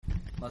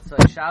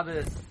Motzei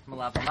Shabbos,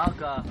 Malava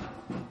Malka,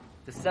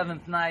 the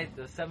seventh night,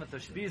 the seventh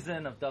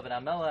Oshpizin of David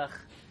HaMelech.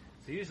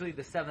 So usually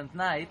the seventh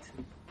night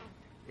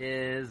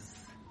is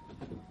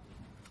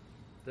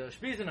the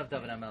Oshpizin of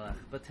David HaMelech.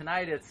 But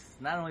tonight it's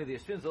not only the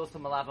Oshpizin, it's also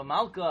Malava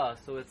Malka,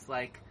 so it's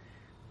like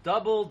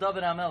double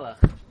David HaMelech.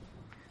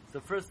 So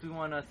first we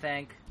want to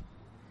thank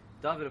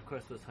David, of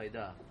course, was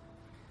Haidah.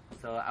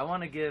 So I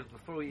want to give,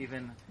 before we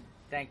even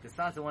thank the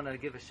sons, I want to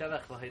give a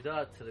Shevach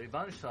V'Haidah to the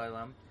Rebbeinu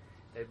Shalom.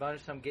 The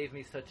Rebbeinu Shalom gave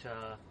me such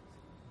a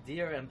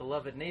dear and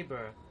beloved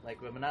neighbor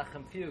like Reb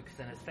Menachem Fuchs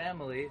and his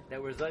family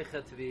that were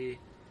Zoicha to be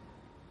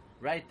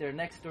right their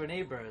next door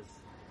neighbors.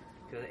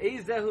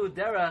 Eizehu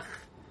derech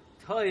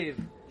toiv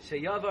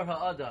sheyavar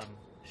ha'adam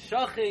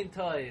shachein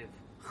toiv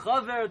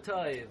chaver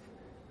toiv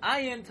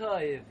ayin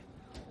toiv.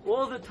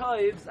 All the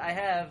toivs I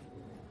have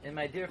in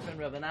my dear friend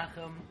Reb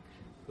Menachem,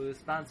 who is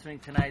sponsoring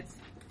tonight's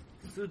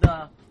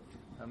Suda,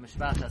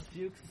 Mishpachas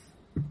Fuchs,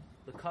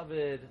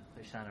 L'Kavod,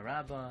 Hoshana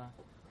Rabbah,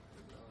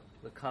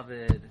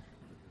 L'Kavod,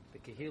 the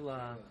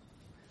Kehila,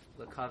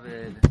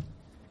 L'Kavod,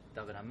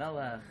 David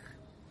HaMelech,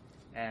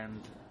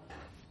 and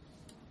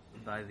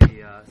by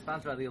the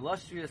sponsored by the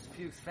illustrious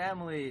Fuchs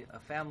family, a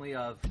family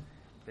of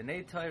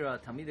B'nai Torah,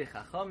 Talmidei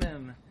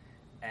Chachamim,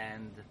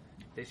 and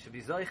they should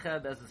be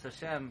Zoicha, Be'ezus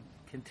Hashem,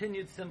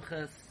 continued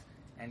Simchas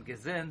and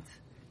Gezint,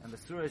 and the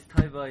Suras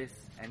Toivos,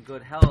 and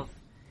good health,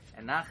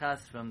 and Nachas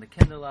from the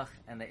Kinderlach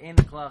and the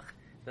Einiklach.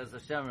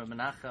 Be'ezus Hashem, Reb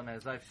Menachem and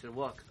his wife should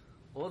walk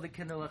all the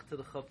Kinderlach to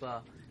the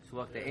Chuppah, should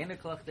walk the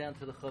Einiklach down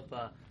to the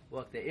Chuppah,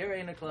 walk the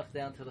Einiklach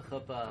down to the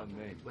Chuppah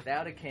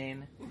without a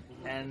cane,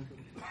 and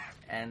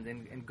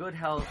in good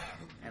health,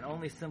 and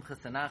only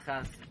Simchas and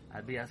Nachas.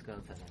 I'd be asked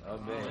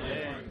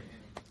Amen.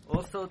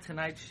 Also,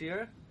 tonight's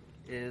shir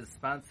is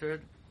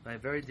sponsored by a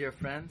very dear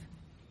friend,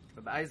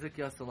 Rabbi Isaac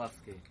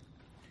Yoselovsky,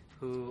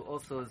 who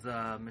also is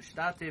a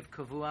Mishtatev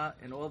Kavua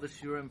in all the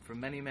shurim for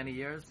many, many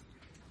years.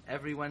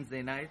 Every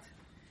Wednesday night,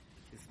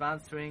 he's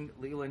sponsoring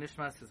Le'iloi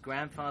Nishmas, his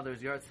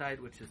grandfather's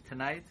yahrzeit, which is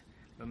tonight.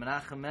 Rabbi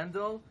Menachem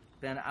Mendel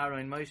ben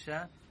Aaron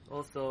Moshe,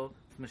 also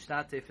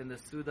Mishtatev in the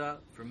Suda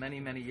for many,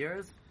 many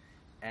years,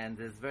 and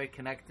is very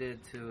connected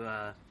to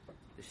the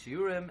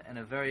shiurim and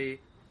a very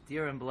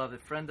dear and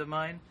beloved friend of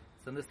mine.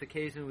 So on this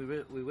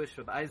occasion, we wish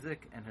Rabbi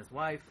Isaac and his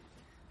wife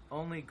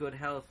only good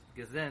health,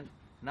 gezint,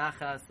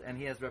 nachas, and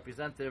he has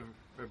Representative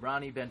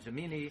Rabrani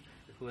Benjamini,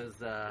 who is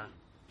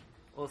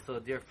also a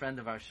dear friend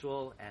of our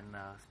shul, and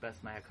express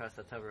my hakras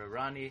hatov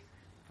Rabrani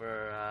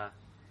for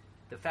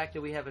the fact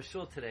that we have a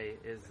shul today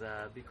is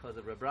because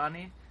of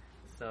Rabrani.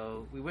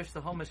 So we wish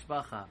the whole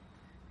mishpacha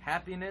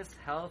happiness,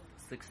 health,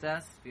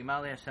 success.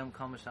 V'imali Hashem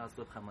kol mishal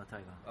tzlubchem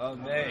l'tova.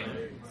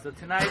 Amen. So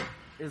tonight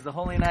is the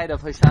holy night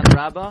of Hoshana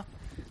Rabbah.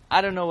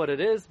 I don't know what it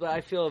is, but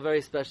I feel a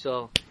very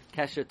special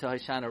kesher to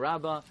Hoshana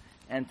Rabbah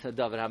and to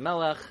David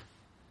HaMelech.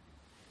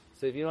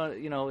 So if you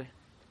don't,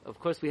 of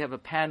course we have a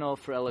panel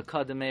for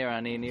Elokad Meir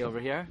Anini over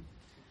here,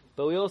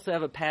 but we also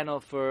have a panel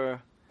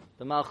for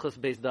the Malchus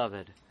Beis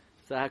David.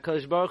 So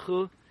HaKadosh Baruch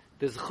Hu,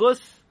 the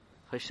Zchus,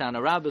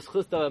 Hoshana Rabbah,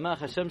 Zchus David HaMelech,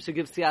 Hashem should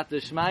give Siyat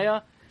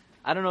D'Shmaya.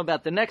 I don't know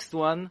about the next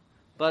one,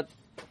 but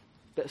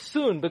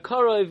soon,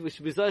 B'Karov, we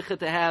should be Zoicha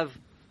to have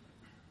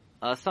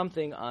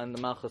something on the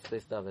Malchus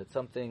Beis David,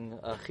 something,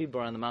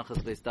 Chibur on the Malchus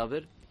Beis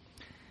David.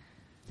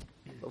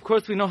 Of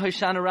course, we know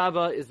Hoshana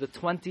Rabbah is the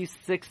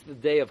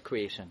 26th day of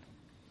creation.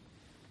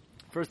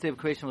 First day of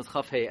creation was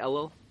Chaf Hei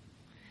Elul,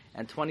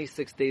 and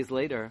 26 days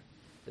later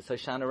is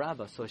Hoshana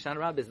Rabbah. So Hoshana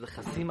Rabbah is the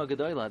Chasima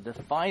Gedoyla, the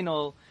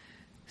final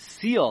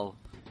seal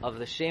of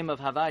the Shem of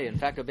Havaya. In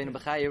fact, Rabbeinu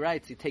Bechaya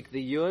writes, you take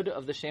the Yud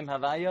of the Shem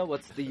Havaya.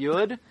 What's the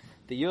Yud?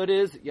 The Yud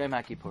is Yom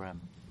HaKippurim.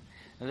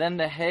 And then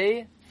the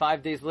Hey,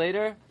 5 days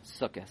later,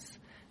 Sukkot.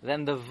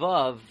 Then the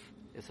Vav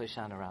is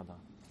Hoshana Rabbah.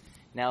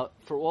 Now,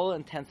 for all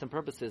intents and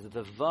purposes,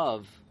 the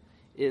Vav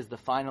is the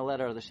final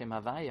letter of the Shem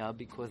Havaya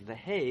because the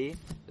Hey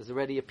has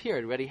already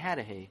appeared, already had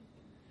a Hey.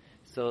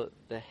 So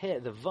the Hey,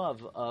 the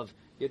Vav of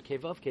Yud Kei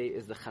Vav Kei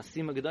is the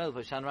Chasima Gedol of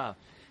Hoshana Rabbah.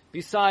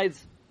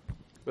 Besides,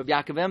 Rabbi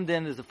Yaakov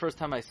Emden is the first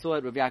time I saw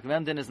it. Rabbi Yaakov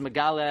Emden is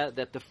Megala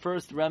that the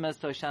first remes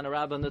to Hoshana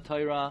Rabbah in the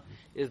Torah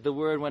is the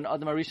word when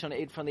Adam HaRishon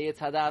ate from the Eitz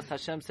Hadas.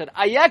 Hashem said,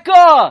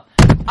 Ayeka!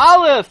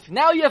 Aleph!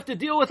 Now you have to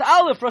deal with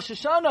Aleph, Rosh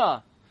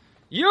Hashanah.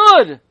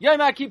 Yud! Yom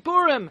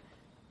HaKippurim!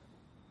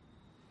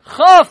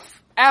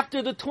 Chaf!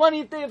 After the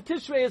 20th day of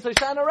Tishrei is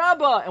Hoshana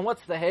Rabbah. And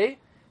what's the Hey?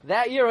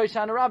 That year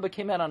Hoshana Rabbah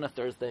came out on a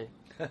Thursday.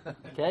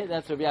 Okay?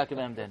 That's Rabbi Yaakov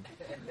Emden.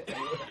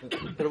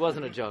 But it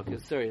wasn't a joke. It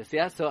was serious.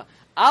 Yeah? So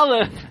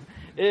Aleph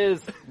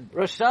is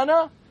Rosh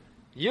Hashanah,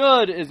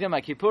 Yud is Yom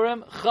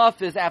HaKippurim,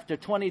 Chaf is after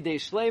 20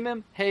 days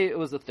Shleimim, Hey, it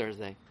was a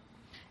Thursday.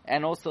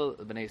 And also,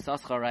 B'nai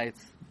Yissaschar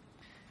writes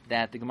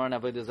that the Gemara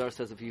in Avodah Zarah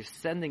says if you're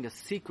sending a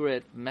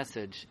secret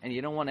message and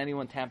you don't want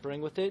anyone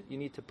tampering with it, you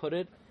need to put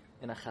it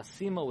in a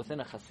chasima within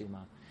a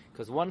chasima.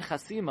 Because one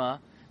chasima,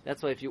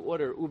 that's why if you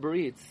order Uber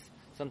Eats,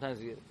 sometimes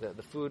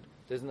the food,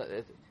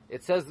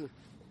 it says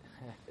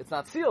it's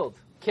not sealed.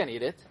 Can't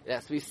eat it. It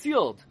has to be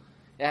sealed.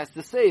 It has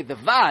to say the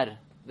vad.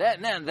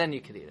 Then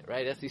you can eat it,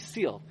 right? It has to be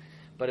sealed.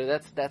 But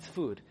that's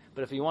food.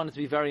 But if you want it to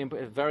be very,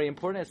 very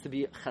important, it's to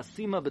be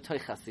chasima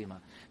b'toy chasima.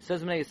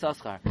 Says Menei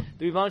Yisaschar,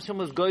 the Rebbeinu Shalom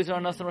was goyzer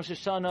on us on Rosh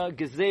Hashanah,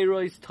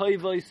 gezerois,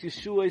 toivois,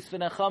 yeshuois,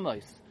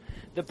 v'nechamois.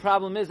 The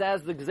problem is,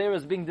 as the gezerah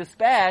is being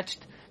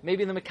dispatched,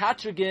 maybe the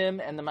Mekatrigim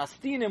and the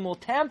Mastinim will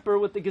tamper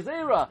with the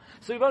gezerah.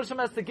 So Rebbeinu Shalom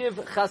has to give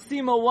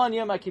chasima 1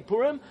 Yom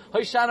HaKippurim,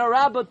 Hoshana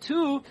Rabbah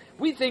 2.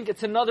 We think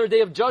it's another day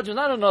of judgment,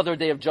 not another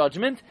day of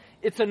judgment.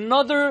 It's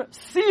another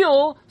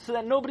seal so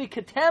that nobody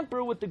could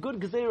tamper with the good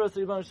gezerah. So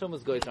Rebbeinu Shalom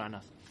was goyzer on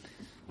us.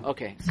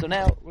 Okay, so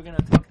now we're going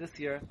to talk this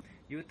year.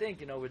 You would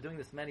think, we're doing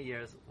this many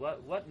years.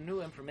 What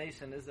new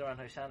information is there on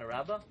Hoshana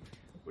Rabbah?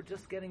 We're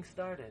just getting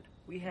started.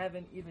 We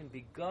haven't even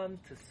begun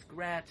to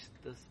scratch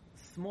the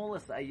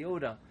smallest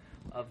iota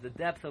of the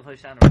depth of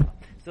Hoshana Rabbah.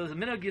 So there's a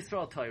minhag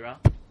Yisrael Torah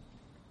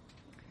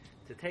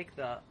to take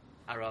the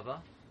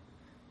Arava.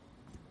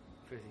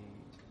 First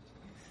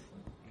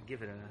you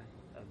give it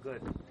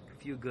a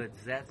few good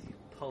zets. You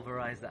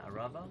pulverize the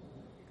Arava,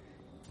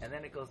 and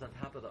then it goes on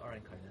top of the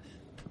Aron Kodesh.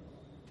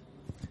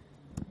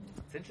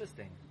 It's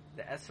interesting.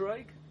 The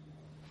Esrog,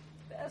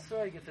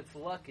 if it's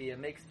lucky, it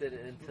makes it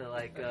into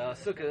like a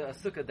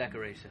sukkah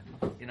decoration,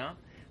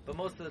 But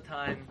most of the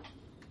time,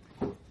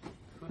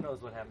 who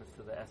knows what happens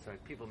to the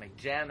Esrog? People make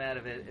jam out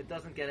of it. It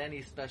doesn't get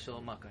any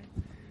special makom.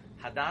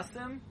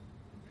 Hadassim,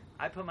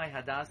 I put my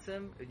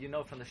Hadassim,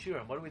 from the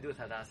Shurim. What do we do with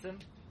Hadassim?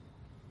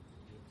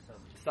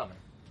 Summon.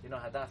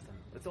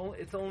 Hadassim.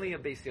 It's only a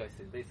Beis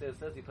Yosef. Beis Yosef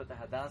says you put the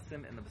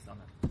Hadassim in the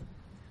Besamah.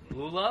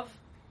 Lulav,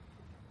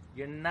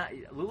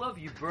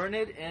 Lulav, you burn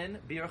it in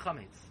Bir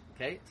Chametz.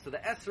 Okay? So the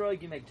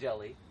Esrog, you make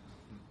jelly.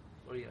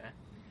 What do you add?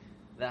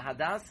 The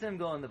Hadassim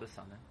go in the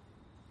Besamah.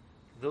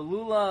 The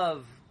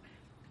Lulav,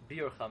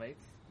 Bir Chametz,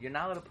 you're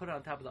not allowed to put it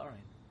on top of the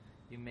Aron.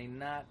 You may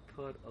not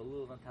put a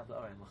lulav on top of the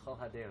Aron. L'chol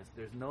haderos.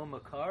 There's no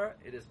makar,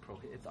 it's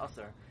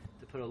asar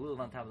to put a lulav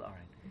on top of the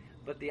Aron.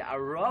 But the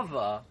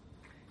Arava,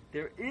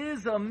 there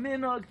is a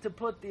minhag to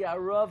put the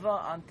Arava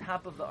on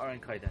top of the Aron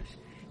Kodesh.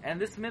 And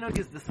this minhag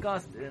is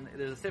discussed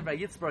there's a Sefer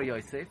Yitzbar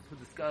Yosef, who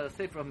discusses a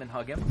Sefer of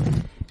Minhagim,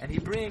 and he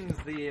brings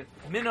the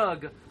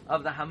minhag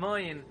of the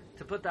Hamoyin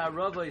to put the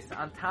Aravos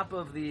on top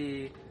of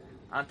the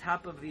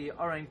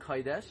Aron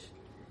Kodesh,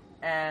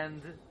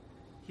 and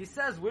he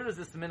says, where does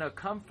this minhag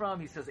come from?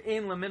 He says,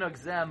 Ein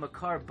leminhag zeh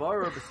makar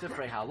bara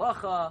b'sifrei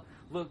halacha.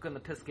 Look on the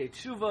Piskei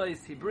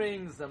Tshuvos, he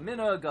brings a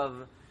minhag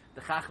of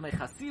the Chachmei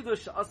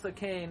Chassidus Asa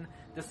Kain.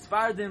 The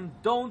Sfardim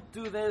don't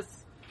do this.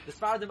 The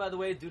Sfardim, by the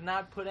way, do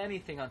not put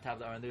anything on top of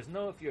the Aron. There's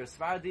no, if you're a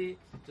Sfardi,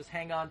 just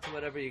hang on to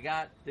whatever you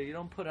got. You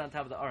don't put it on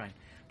top of the Aron.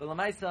 But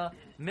Lamaisa,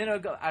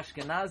 minhag of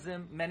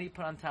Ashkenazim, many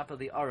put on top of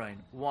the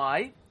Aron.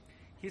 Why?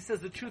 He says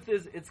the truth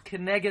is, it's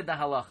keneged the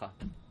halacha.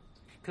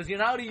 Because you're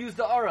not allowed to use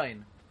the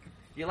Aron.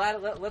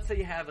 Let's say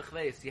you have a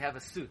chveis, you have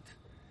a suit.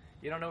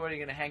 You don't know where you're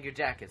going to hang your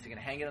jacket, so you're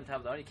going to hang it on top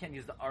of the Aron. You can't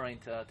use the Aron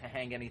to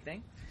hang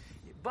anything.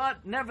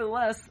 But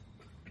nevertheless,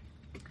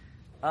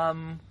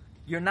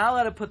 you're not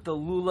allowed to put the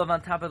lulav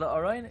on top of the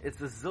Aron. It's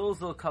a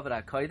zilzul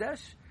kavod HaKodesh.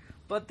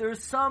 But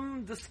there's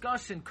some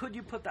discussion. Could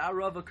you put the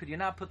Arava? Could you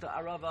not put the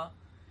Arava?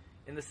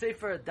 In the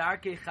Sefer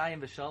Darkei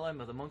Chaim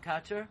V'Shalom of the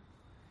Munkatcher,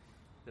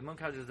 the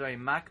Munkatcher is very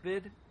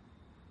makbid.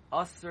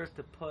 Usher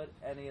to put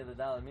any of the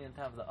dalamim on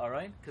top of the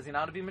Aron, because you're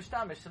not to be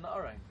mishtamish in the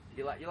Aron.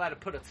 You're allowed to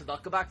put a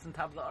tzedakah box on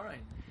top of the Aron.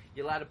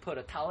 You're allowed to put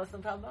a talis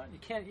on top of the Aron.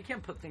 You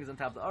can't put things on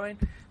top of the Aron.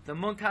 The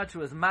Munkatcher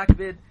was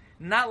makbid,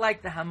 not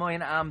like the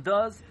Hamoyin Am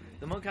does.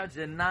 The Munkatcher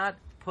did not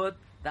put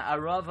the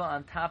Arava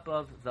on top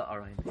of the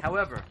Aron.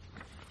 However,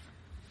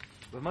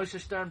 with Moshe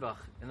Sternbach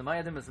in the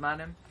Mayadim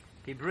Azmanim,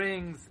 he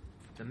brings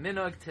the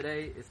minhag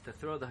today is to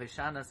throw the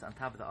Hoshanas on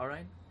top of the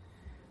Aron.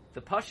 The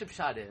Pashup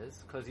Shad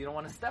is, because you don't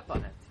want to step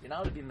on it. You're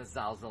not going to be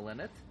mezalzel in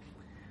it.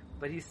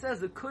 But he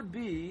says it could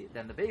be,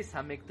 then the Beis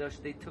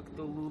HaMikdash, they took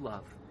the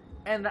lulav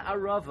and the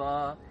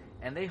Arava,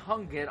 and they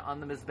hung it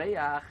on the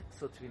Mizbeach,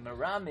 so to be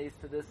merames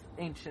to this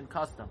ancient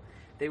custom.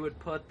 They would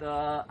put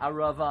the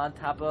Arava on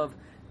top of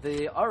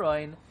the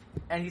Aron,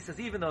 and he says,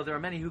 even though there are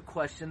many who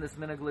question this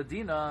minhag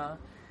ladina,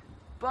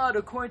 but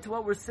according to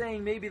what we're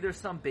saying, maybe there's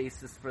some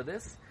basis for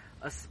this.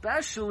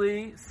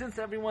 Especially since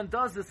everyone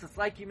does this, it's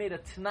like you made a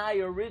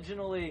Tanai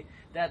originally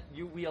that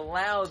we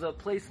allow the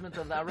placement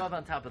of the Arava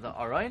on top of the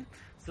Aron.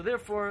 So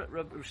therefore,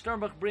 Rabbi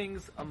Sternbach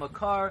brings a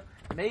makar.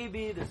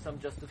 Maybe there's some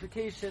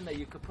justification that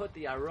you could put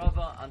the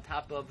Arava on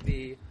top of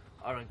the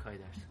Aron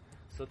Kodesh.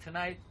 So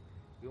tonight,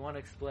 we want to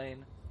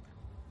explain,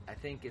 I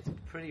think it's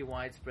pretty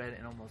widespread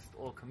in almost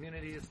all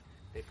communities.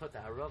 They put the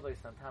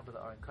Aravos on top of the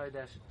Aron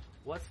Kodesh.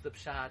 What's the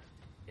pshat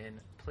in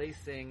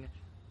placing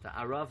the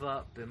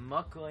Arava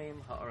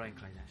b'makoim ha'aron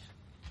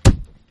kodesh?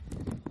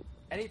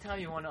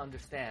 Anytime you want to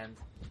understand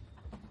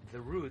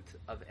the root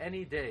of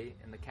any day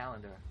in the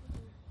calendar,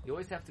 you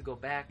always have to go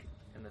back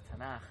in the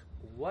Tanakh.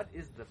 What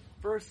is the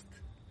first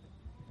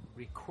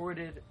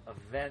recorded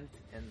event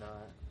in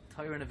the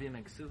Torah Nevi'im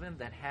and Ksuvim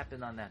that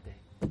happened on that day?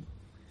 So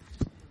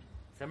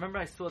I remember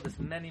I saw this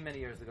many, many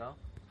years ago.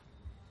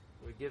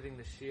 We were giving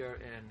the shiur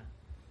in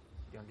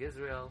Young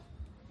Israel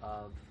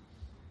of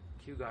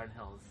Kew Garden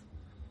Hills.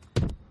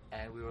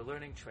 And we were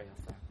learning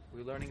Treyasar.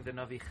 We were learning the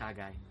Navi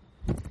Chagai.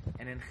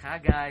 And in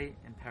Chagai,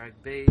 in Parak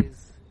Beis,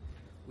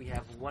 we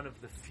have one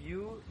of the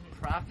few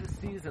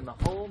prophecies in the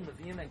whole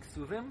Nevi'im and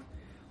Ksuvim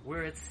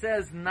where it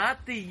says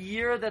not the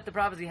year that the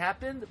prophecy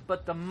happened,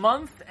 but the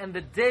month and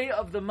the day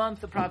of the month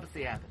the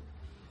prophecy happened.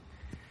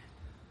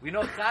 We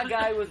know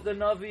Chagai was the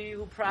Navi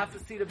who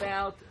prophesied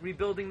about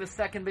rebuilding the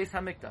second Beis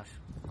HaMikdash.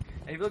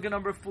 And if you look at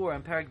number 4,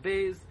 in Parak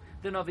Beis,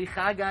 the Navi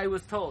Chagai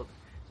was told,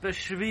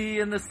 B'Shvi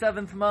in the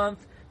 7th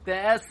month,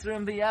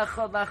 Be'esrim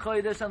B'Yechad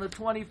L'Chodesh on the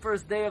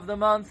 21st day of the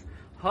month,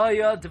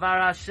 Haya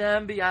Dvar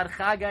Hashem B'Yad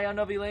Chagai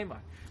HaNavi Leimar.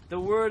 The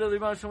word of the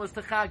Rebbe was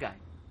to Chagai.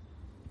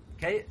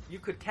 Okay, you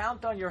could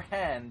count on your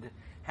hand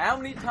how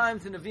many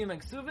times in Nevi'im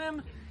and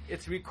Ksuvim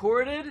it's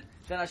recorded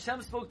that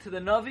Hashem spoke to the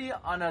Navi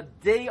on a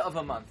day of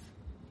a month.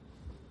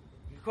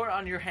 You record it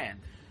on your hand.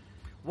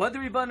 What did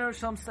Rebbe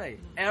Hashem say?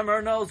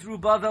 Emer knows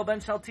Zerubbabel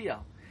ben Shaltiel.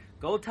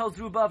 Go tell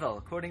Zerubbabel,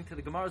 according to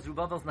the Gemara,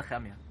 Zerubbabel's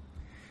Nehemiah.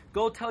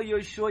 Go tell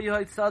Yoshua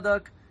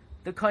Yehoitzadok,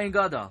 the Kohen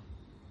Gadol.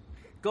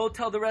 Go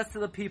tell the rest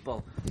of the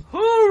people.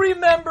 Who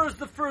remembers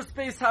the first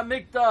Beis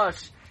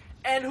HaMikdash?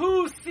 And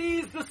who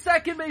sees the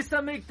second Beis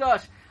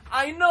HaMikdash?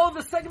 I know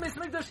the second Beis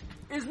HaMikdash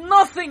is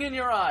nothing in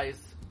your eyes.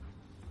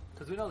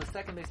 Because we know the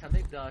second Beis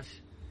HaMikdash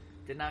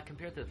did not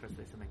compare to the first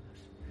Beis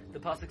HaMikdash. The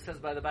Pasuk says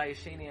by the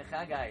Bayesheni and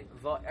Chagai,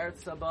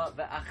 Va'ertzaba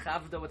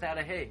va'achavda without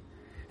a hey.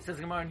 It says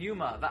Gemara in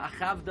Yuma,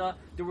 va'achavda,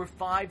 there were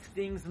 5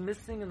 things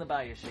missing in the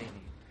Bayesheni.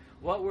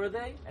 What were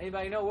they?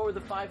 Anybody know what were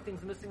the 5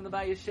 things missing in the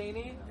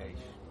Bayesheni?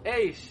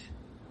 Eish.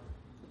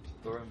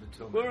 Urim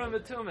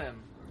V'Tumim.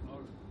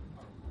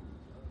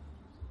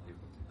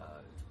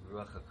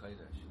 Ruach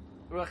HaKodesh.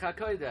 Ruach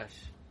HaKodesh.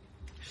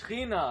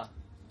 Shechina.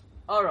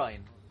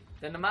 Arain.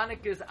 The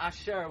mnemonic is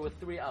Asher with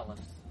 3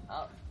 olives.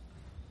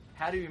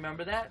 How do you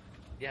remember that?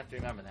 You have to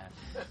remember that.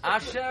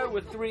 Asher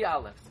with 3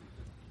 olives.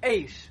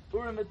 Eish.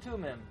 Urim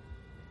V'Tumim.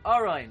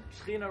 Arain.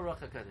 Shechina Ruach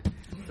HaKodesh.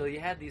 So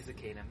you had these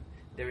Zakenim.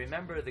 They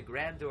remember the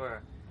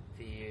grandeur,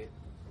 the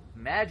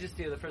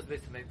majesty of the first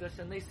Beis HaMikdash,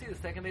 and they see the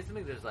second Beis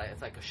HaMikdash.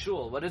 It's like a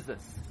shul. What is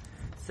this?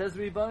 Says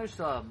Rebbeinu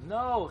Shalom.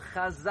 No,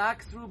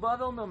 Chazak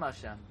Zerubbabel no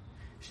Hashem.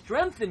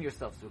 Strengthen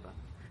yourself, Zerubbabel.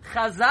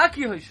 Chazak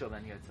Yehoshua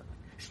ben Yotzabel.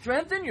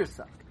 Strengthen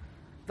yourself.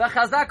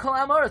 V'chazak kol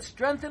amoritz.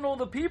 Strengthen all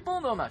the people,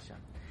 no Hashem.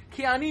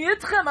 Ki ani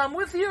itchem. I'm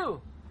with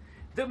you.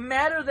 The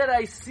matter that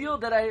I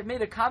sealed, that I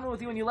made a covenant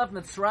with you when you left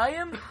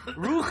Mitzrayim,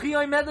 Ruchi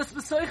oimedes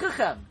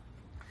b'soichechem.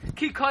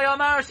 Ki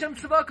koyamar Hashem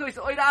tzavakos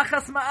oid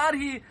achas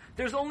ma'arhi.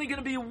 There's only going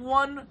to be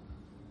one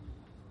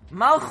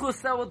malchus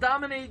that will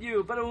dominate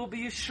you, but it will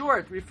be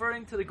short,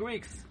 referring to the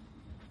Greeks.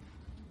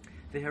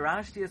 The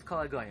Hirashti is kol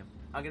hagoyim.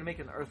 I'm going to make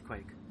an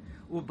earthquake.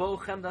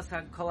 Ubochem das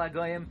kol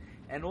hagoyim,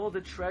 and all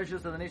the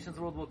treasures of the nations of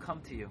the world will come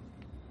to you.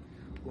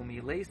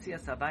 Umilesi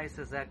asabayis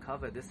hazeh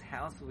kavod. This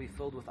house will be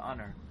filled with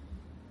honor.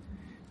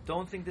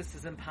 Don't think this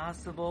is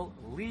impossible.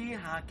 Li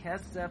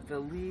ha-kesef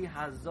v'li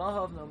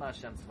ha-zahav no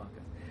Hashem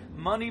tzvaka.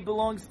 Money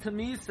belongs to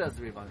me, says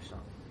Rebbe Hashem.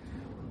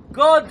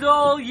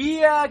 Godol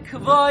yeh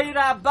kvoid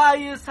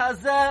abayis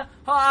hazeh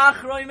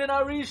ha'achroi min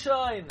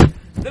harishon.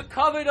 The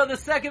kavod of the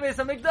second Beis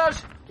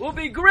HaMikdash will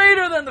be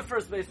greater than the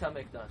first Beis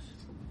HaMikdash.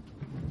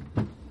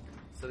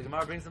 So the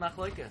Gemara brings the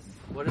machlokes.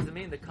 What does it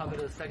mean? The kavod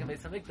of the second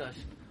Beis HaMikdash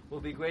will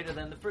be greater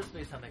than the first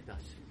Beis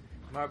HaMikdash.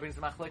 Gemara brings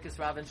the machlokes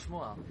Rav and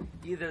Shmuel.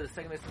 Either the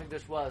second Beis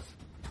HaMikdash was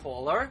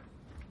taller,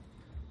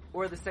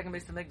 or the second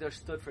Beis HaMikdash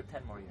stood for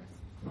 10 more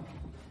years.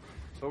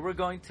 But we're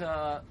going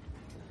to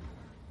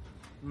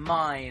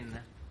mine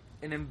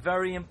in a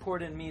very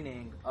important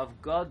meaning of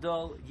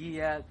Gadol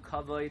Yeh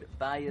Kavod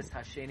Bayis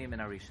Hasheni Min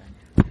Harishon.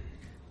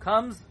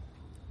 Comes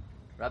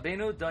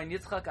Rabbeinu Doin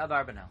Yitzchak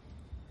Abarbanel.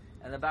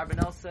 And the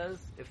Barbanel says,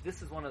 if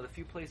this is one of the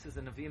few places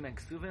in Nevi'im and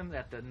Ksuvim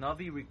that the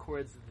Navi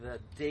records the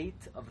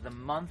date of the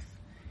month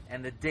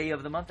and the day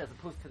of the month as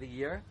opposed to the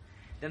year,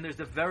 then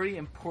there's a very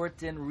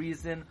important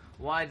reason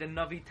why the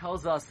Navi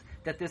tells us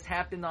that this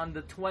happened on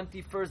the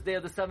 21st day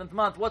of the 7th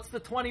month. What's the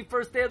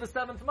 21st day of the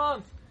 7th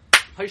month?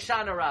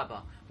 Hoshana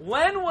Rabbah.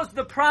 When was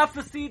the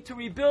prophecy to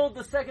rebuild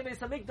the second Beis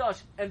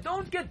HaMikdash? And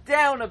don't get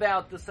down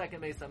about the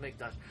second Beis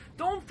HaMikdash.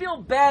 Don't feel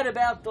bad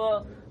about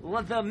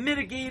the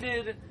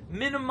mitigated,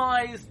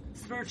 minimized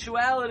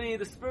spirituality,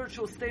 the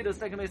spiritual state of the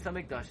second Beis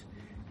HaMikdash.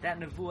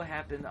 That nevuah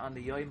happened on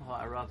the Yom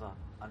HaArava,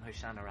 on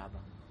Hoshana Rabbah.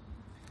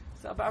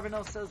 So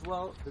Abarbanel says,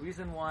 well, the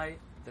reason why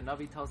the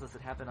Navi tells us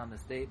it happened on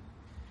this date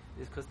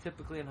is because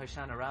typically in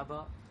Hoshana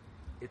Rabbah,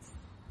 it's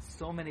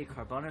so many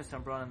karbanos are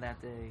brought on that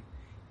day.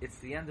 It's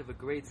the end of a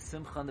great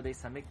simcha on the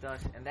Beis HaMikdash,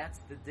 and that's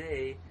the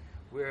day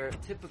where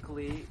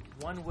typically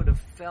one would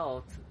have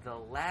felt the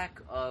lack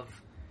of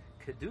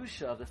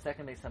kedusha of the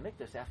second Beis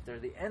HaMikdash. After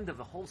the end of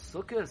the whole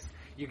Sukkot,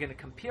 you're going to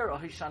compare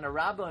Hoshana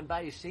Rabbah and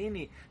Bayis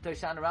Sheni to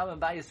Hoshana Rabbah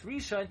and Bayis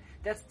Rishon.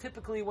 That's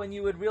typically when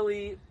you would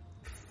really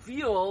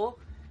feel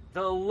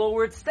the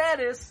lowered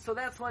status, so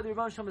that's why the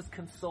Rebbe Shalom is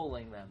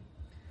consoling them.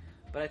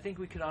 But I think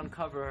we could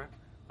uncover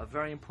a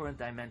very important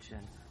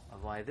dimension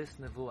of why this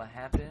nevuah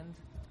happened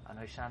on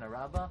Hoshana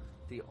Rabbah,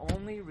 the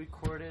only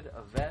recorded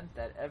event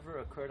that ever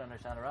occurred on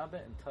Hoshana Rabbah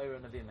in Torah,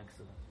 Nevi'im, and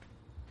Ksuvim.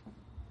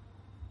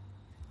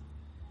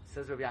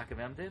 Says Rabbi Yaakov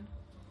Emden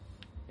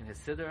in his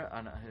Siddur,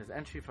 on his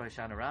entry for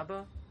Hoshana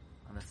Rabbah,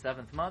 on the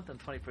 7th month, and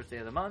 21st day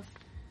of the month,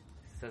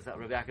 says that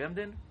Rabbi Yaakov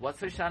Emden,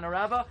 what's Hoshana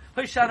Rabbah?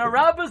 Hoshana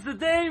Rabbah is the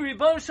day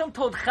Ribbon Shem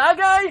told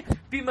Chagai,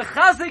 be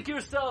mechazik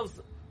yourselves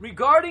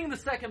regarding the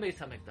second Beis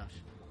HaMikdash.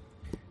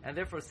 And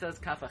therefore it says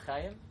Kaf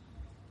HaChaim.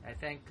 I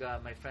thank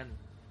my friend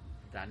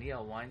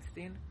Daniel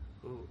Weinstein,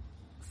 who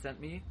sent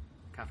me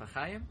Kaf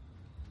HaChaim.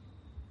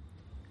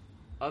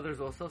 Others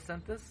also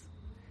sent this,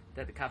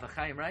 that the Kaf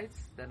HaChaim writes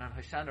that on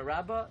Hoshana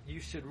Rabbah you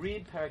should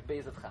read Perek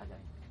Beis of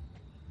Chagai.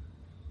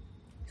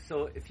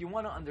 So if you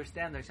want to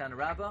understand Hoshana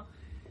Rabbah,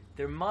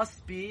 there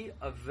must be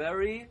a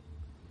very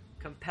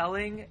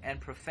compelling and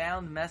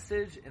profound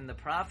message in the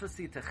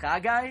prophecy to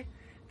Chagai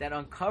that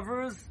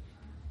uncovers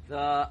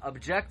the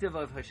objective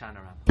of Hoshana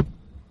Rabbah.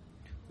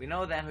 We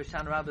know that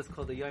Hoshana Rabbah is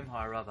called the Yom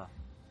HaArava.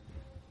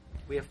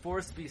 We have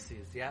 4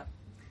 species, yeah?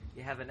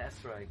 You have an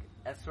esrog.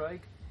 Esrog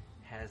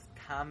has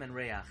tam and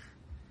reach.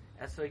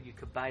 Esrog, you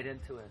could bite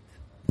into it.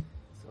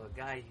 So a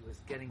guy, he was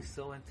getting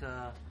so into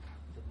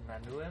the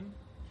nanuim,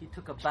 he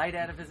took a bite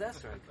out of his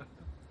esrog.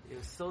 It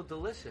was so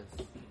delicious.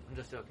 I'm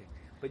just joking.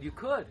 But you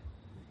could.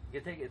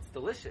 You can take it. It's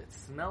delicious. It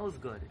smells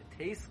good. It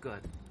tastes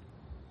good.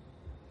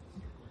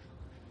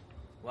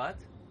 What?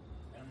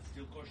 And it's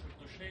still kosher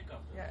to shake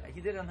up. Yeah,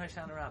 he did it on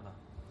Hoshana Rabbah.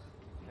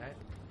 Right?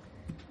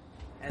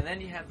 And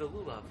then you have the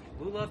lulav.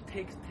 Lulav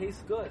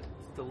tastes good.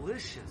 It's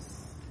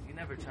delicious. You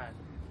never tried,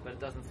 but it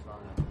doesn't smell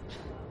good.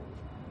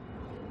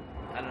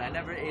 I don't know. I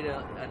never ate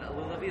a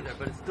lulav either,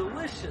 but it's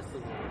delicious. The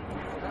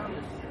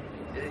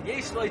lulav.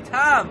 Yesh lo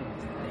tam.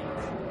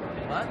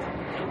 What?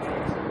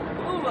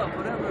 Lulav,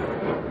 whatever.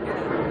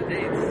 Yeah, the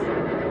dates.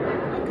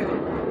 Okay.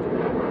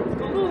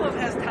 The lulav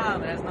has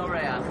tam. It has no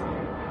reach.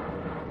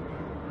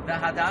 The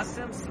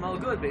hadassim smell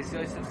good. Beis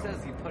Yosef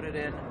says you put it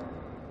in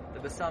the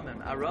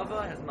besamim.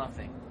 Arava has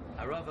nothing.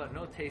 Arava,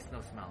 no taste,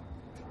 no smell.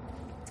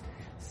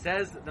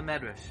 Says the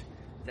Medrash,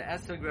 the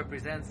esrog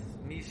represents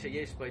mi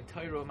sheyesh by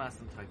Torah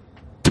masim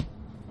tovim.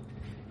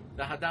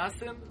 The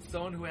hadassim,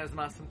 someone who has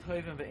masim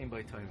tovim ve'im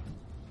by Torah.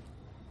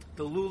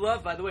 The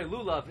lulav, by the way,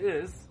 lulav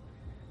is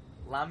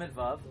Lamed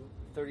Vav,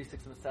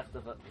 36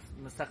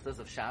 mesechtas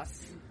of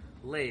Shas.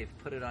 Leiv,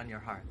 put it on your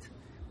heart.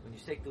 When you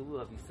shake the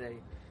lulav, you say,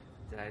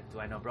 do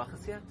I know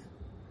brachas yet?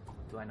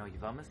 Do I know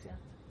yivamas yet?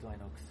 Do I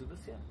know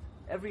ksubas yet?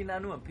 Every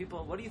nanuim,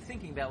 people, what are you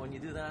thinking about when you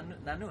do the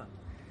nanuim?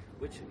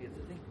 Which you have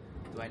to think.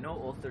 Do I know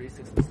all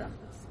 36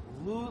 mesechtas?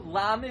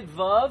 Lamed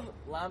Vav,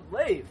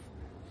 Leiv,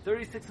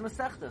 36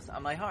 mesechtas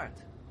on my heart.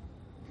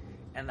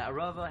 And the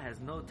Arava has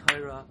no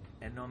Torah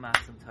and no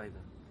masim tovim.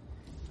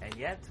 And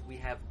yet, we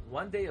have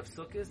one day of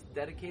Sukkot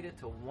dedicated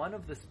to one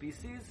of the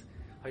species.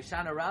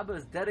 Hoshana Rabbah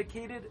is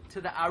dedicated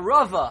to the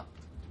Arava.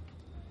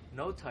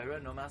 No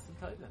Torah, no Masim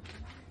Tovim.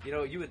 You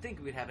know, you would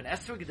think we'd have an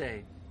Esrog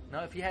day.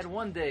 No, if you had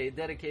one day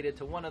dedicated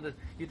to one of the...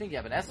 You think you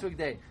have an Esrog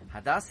day,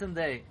 Hadassim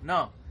day.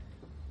 No.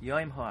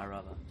 Yom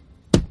HaArava.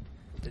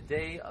 The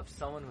day of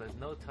someone who has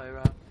no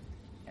Torah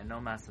and no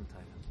Masim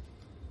Tovim.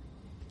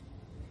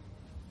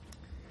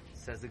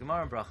 Says the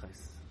Gemara in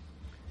Brachos.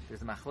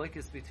 There's a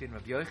machlokes between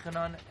Rabbi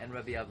Yochanan and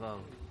Rabbi Avo.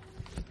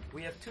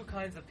 We have 2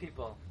 kinds of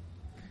people.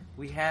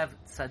 We have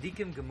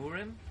tzadikim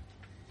gemurim,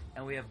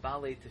 and we have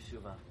balei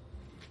teshuvah.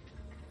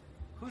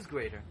 Who's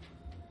greater?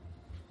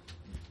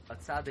 A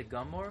tzadik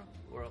gamur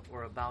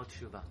or a baal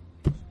teshuvah?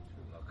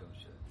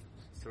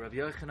 So Rabbi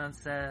Yochanan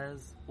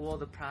says all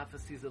the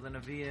prophecies of the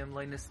Nevi'im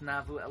lo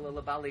nisnavu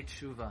ela lebalei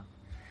teshuvah.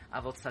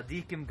 Aval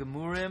tzadikim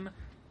gemurim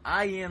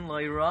ayin lo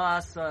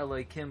yira'asa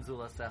Elokim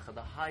zulasecha.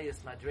 The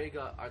highest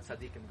madrega are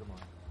tzadikim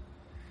gemurim.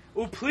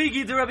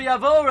 Upligi to Rabbi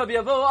Avo. Rabbi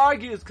Avo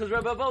argues because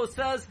Rabbi Avo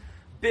says,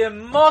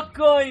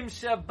 "B'makoim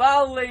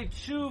shebalei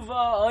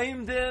tshuva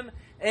oimdim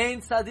ein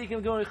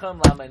tzadikim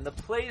g'muricham lama." In the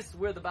place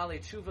where the balei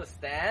tshuva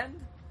stand,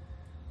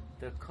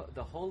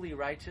 the holy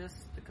righteous,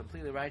 the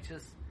completely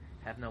righteous,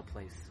 have no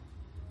place.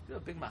 There's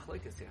a big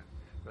machlokes here.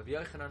 Rabbi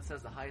Yochanan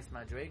says the highest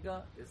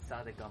madrega is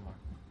tzadik gamor.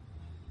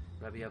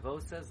 Rabbi Avo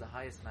says the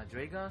highest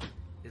madrega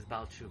is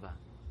bal tshuva.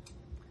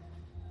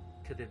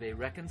 Could they be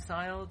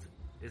reconciled?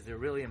 Is there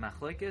really a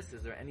machlokes?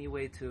 Is there any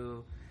way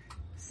to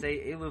say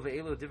elu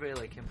ve'elu divrei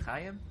Elokim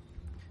chayim?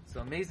 So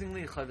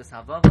amazingly, Chovos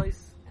Havavos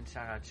in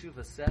Sharat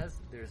Tshuva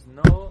says there's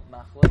no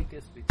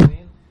machlokes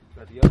between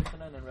Rabbi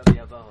Yochanan and Rabbi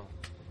Avo,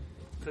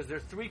 because there are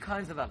 3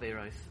 kinds of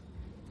aveiros.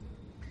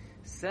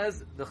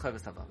 Says the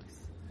Chovos Havavos,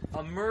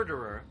 a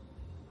murderer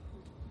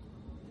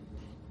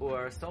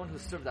or someone who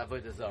served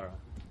avodah zarah.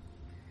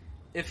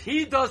 If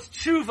he does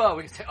tshuva,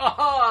 we can say,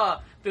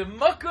 the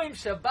makom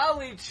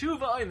shabali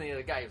tshuva only.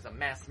 The guy was a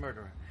mass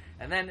murderer.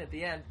 And then at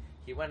the end,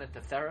 he went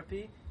into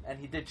therapy and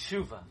he did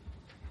tshuva.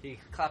 He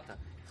chatanu,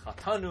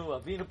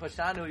 avinu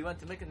pashanu, he went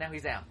to mikvah, now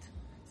he's out.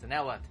 So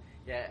now what?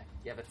 Yeah,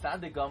 you have a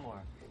tzaddik gamor,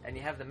 and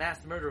you have the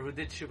mass murderer who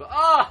did tshuva.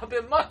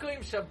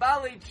 B'makom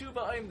shabali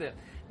tshuva oimdim.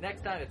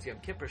 Next time it's Yom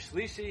Kippur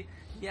Shlishi.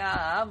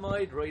 Yeah,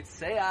 amoid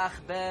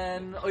roitzeach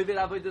ben oived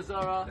avodah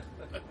zarah.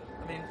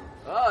 I mean,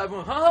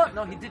 everyone,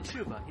 no, he did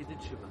tshuva.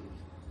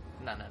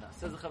 No.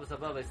 Says the Chovos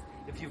Havavos,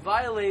 if you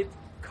violate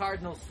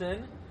cardinal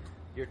sin,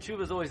 your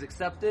tshuva is always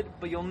accepted,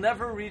 but you'll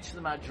never reach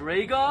the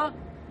madrega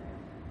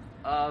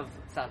of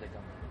tzaddik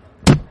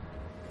gamor.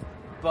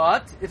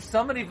 But if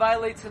somebody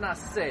violates an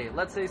aseh,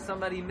 let's say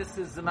somebody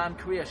misses Zaman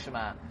Kriya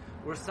Shema,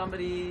 or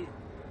somebody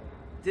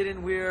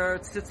didn't wear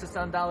tzitzis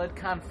on Dalet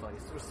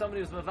Kanfos, or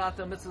somebody was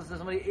mavata mitzvahs,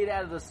 somebody ate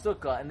out of the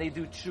sukkah, and they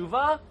do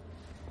tshuva,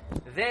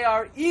 they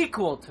are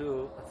equal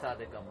to a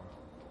tzaddik gamor.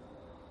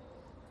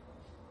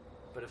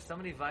 But if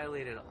somebody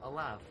violated a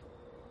lav,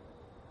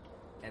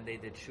 and they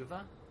did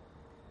tshuva,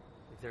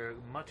 they're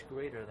much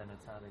greater than a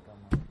tzaddik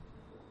gamor.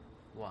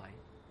 Why?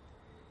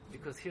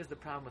 Because here's the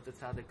problem with the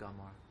tzaddik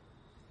gamor.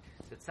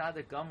 The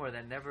tzaddik gamor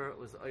that never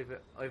was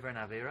over an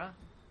avera,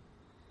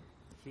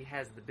 he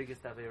has the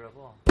biggest avera of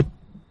all.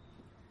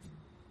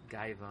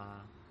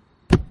 Gaiva.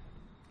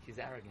 He's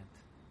arrogant.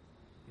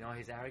 You know why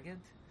he's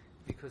arrogant?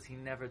 Because he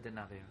never did an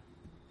avera.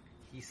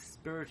 He's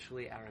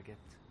spiritually arrogant.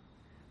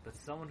 But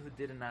someone who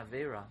did an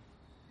avera,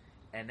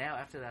 and now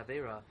after the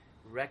avera,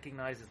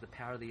 recognizes the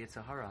power of the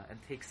Yetzer Hara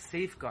and takes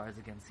safeguards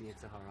against the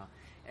Yetzer Hara,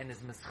 and is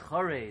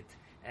mischaret,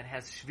 and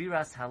has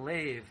shviras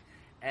halev,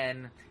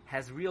 and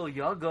has real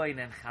yagoin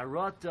and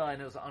charata,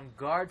 and is on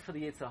guard for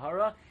the Yetzer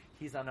Hara,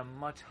 he's on a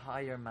much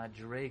higher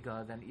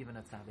madrega than even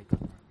a tzaddik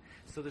gamor.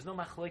 So there's no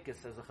machlokes,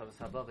 says the Chavos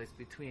HaBavos,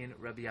 between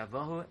Rabbi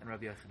Avahu and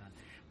Rabbi Yochanan.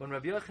 When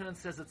Rabbi Yochanan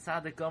says that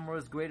tzaddik gamor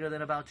is greater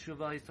than about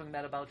tshuva, he's talking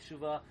about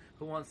tshuva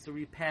who wants to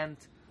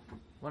repent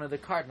one of the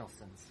cardinal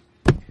sins.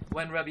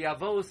 When Rabbi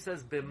Avahu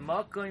says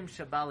b'makom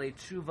shabalei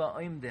tshuva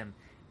oimdim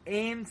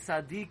ein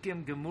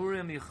tzadikim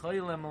gemurim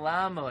yicholim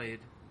lamoid,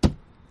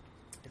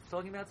 it's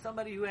talking about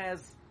somebody who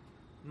has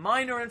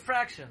minor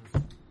infractions.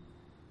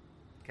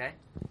 Okay?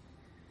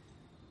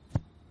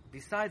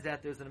 Besides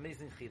that, there's an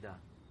amazing chida.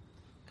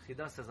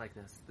 Chida says like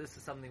this. This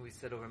is something we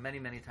said over many,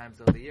 many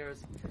times over the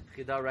years.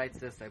 Chida writes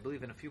this, I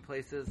believe, in a few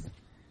places.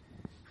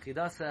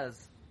 Chida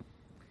says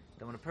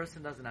that when a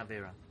person does an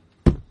avera,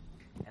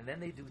 and then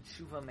they do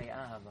tshuva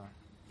me'ahava,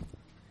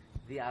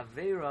 the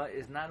avera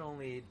is not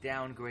only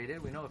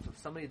downgraded. We know if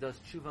somebody does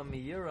tshuva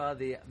miyira,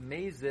 the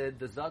mezid,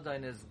 the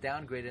zadain, is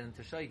downgraded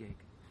into shaygig.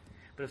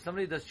 But if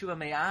somebody does tshuva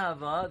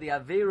me'ahava, the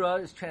avera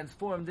is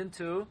transformed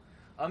into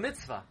a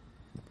mitzvah.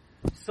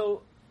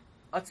 So,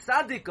 a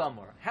tzaddik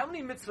gamor, how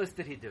many mitzvahs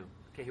did he do?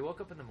 Okay, he woke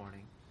up in the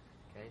morning.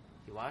 Okay,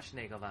 he washed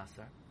Negel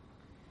Vaser.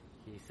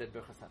 He said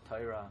Birchas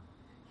HaTorah.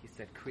 He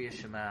said Kriya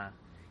Shema.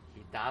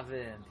 He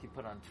davened. He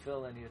put on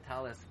tefillin,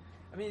 Yutalis.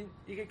 I mean,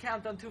 you can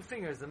count on two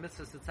fingers the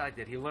mitzvahs that tzaddik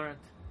did. He learned.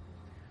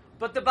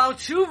 But the Baal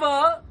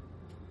Tshuva,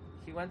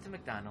 he went to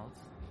McDonald's,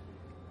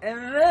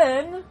 and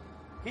then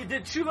he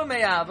did tshuva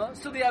me'ava.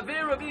 So the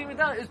avera of eating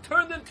McDonald's is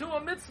turned into a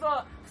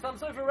mitzvah. Some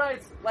Sofer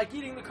writes, like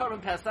eating the Korban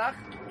Pesach.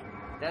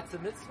 That's a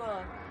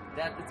mitzvah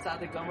that the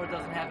tzaddik gamor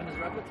doesn't have in his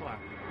repertoire.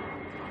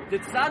 The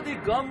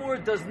tzaddik gamor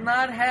does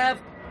not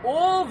have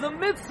all the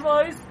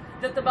mitzvahs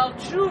that the Baal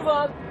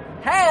Tshuva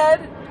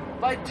had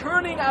by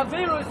turning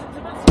averos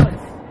into mitzvahs.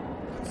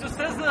 So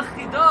says the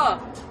Chida,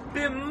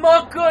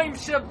 b'makom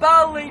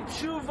shebalei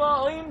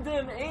tshuva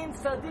oimdim ein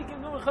tzadikim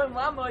nu'chayim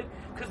lamoid,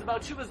 because the Baal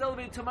Tshuva is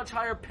elevated to a much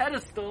higher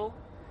pedestal,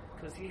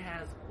 because he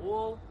has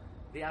all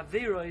the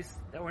averos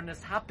that were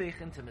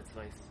neshapich into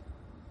mitzvahs.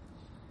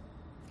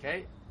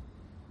 Okay?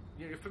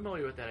 You're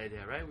familiar with that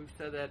idea, right? We've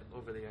said that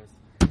over the years.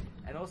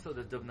 And also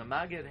the Dubna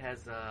Magid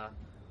has a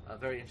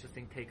very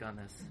interesting take on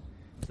this.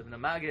 Dubna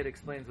Magid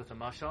explains with a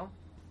mashal.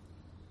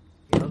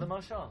 You know the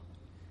mashal?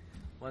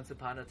 Once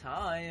upon a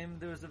time,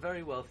 there was a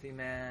very wealthy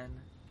man.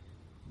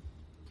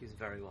 He was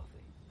very wealthy.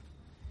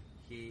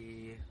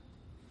 He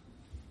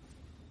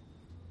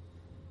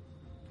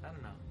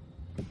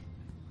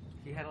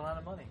had a lot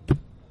of money.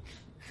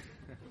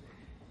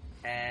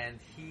 And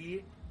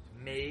he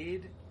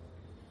made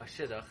a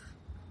shidduch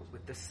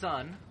with the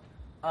son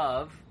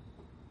of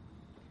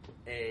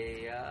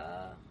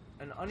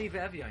an Ani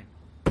ve'Evyain.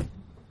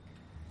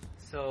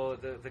 So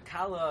the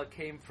Kala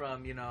came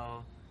from,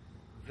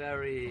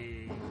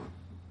 very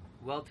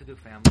well-to-do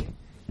family,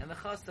 and the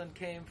Chassan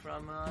came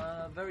from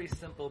a very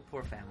simple,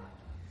 poor family.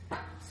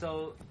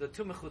 So the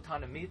two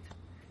mechutanim meet,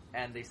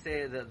 and they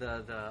say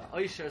the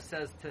Oisher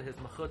says to his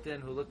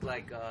mechutin, who looked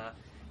like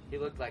he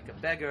looked like a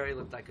beggar, he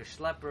looked like a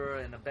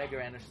schlepper, and a beggar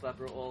and a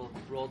schlepper all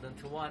rolled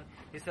into one.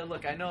 He said,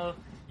 look, I know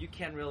you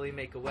can't really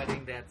make a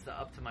wedding that's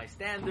up to my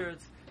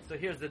standards, so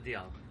here's the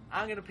deal.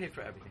 I'm going to pay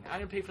for everything. I'm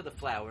going to pay for the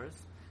flowers,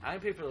 I'm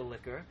going to pay for the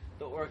liquor,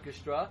 the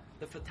orchestra,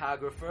 the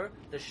photographer,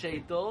 the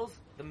shaitels,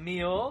 the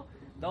meal.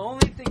 The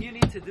only thing you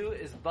need to do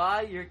is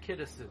buy your kid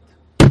a suit.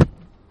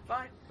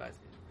 Fine, buy a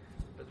suit.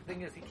 But the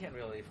thing is, he can't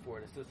really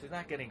afford a suit, so he's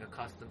not getting a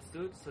custom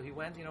suit. So he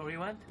went, you know where he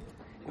went?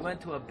 He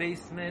went to a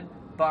basement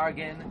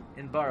bargain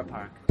in Borough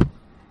Park.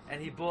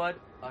 And he bought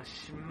a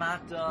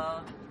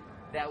shmata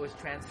that was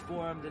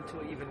transformed into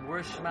an even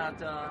worse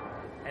shmata.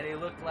 And he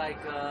looked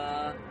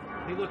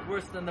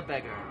worse than the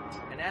beggar.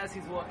 And as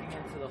he's walking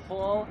into the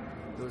hall,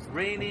 it was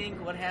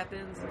raining. What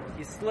happens?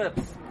 He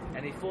slips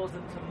and he falls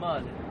into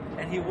mud.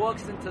 And he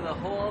walks into the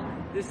hall.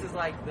 This is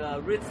like the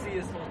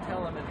ritziest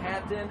hotel in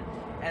Manhattan.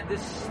 And the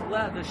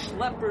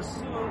schlepper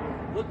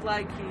suit looked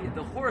like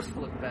the horse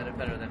looked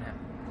better than him.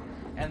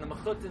 And the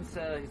mechutin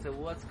said, well,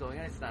 what's going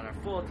on? It's not our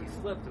fault. He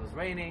slipped. It was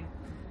raining.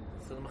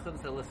 So the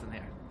Mechum said, listen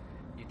here.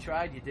 You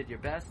tried, you did your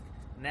best.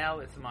 Now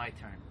it's my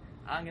turn.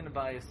 I'm going to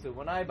buy a suit.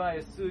 When I buy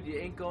a suit, you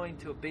ain't going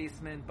to a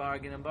basement,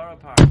 bargain, and borrow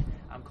park.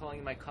 I'm calling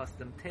you my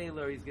custom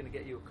tailor. He's going to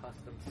get you a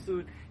custom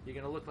suit. You're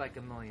going to look like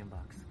 $1 million.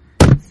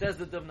 Says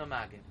the Dubna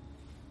Magid.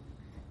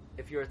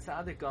 If you're a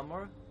tzaddik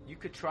gomor, you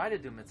could try to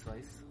do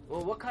mitzvahs.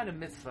 Well, what kind of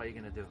mitzvah are you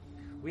going to do?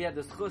 We had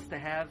the schus to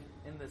have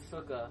in the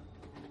sukkah.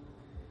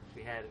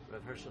 We had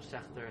Rav Hershel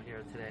Schechter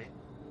here today.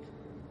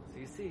 So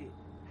you see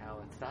how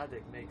a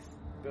tzaddik makes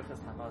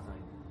birchas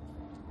hamazon.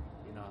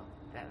 You know,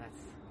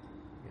 that's,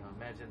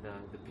 imagine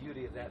the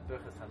beauty of that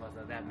birchas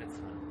hamazon, that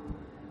mitzvah.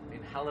 I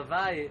mean,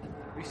 halavai,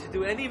 we should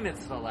do any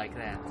mitzvah like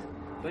that.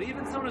 But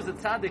even someone who's a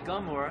tzaddik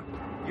gomor,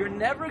 you're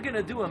never going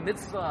to do a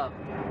mitzvah.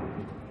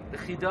 The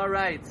Chidah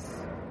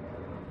writes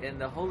in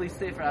the Holy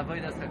Sefer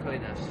Avodas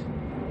HaKodesh.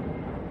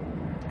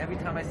 Every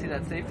time I see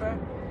that Sefer,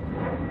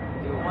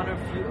 do one or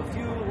a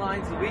few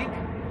lines a week.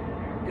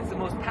 It's the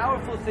most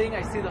powerful thing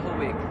I see the whole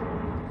week.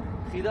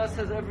 Chidah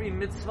says every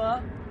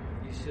mitzvah,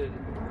 you should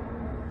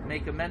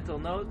make a mental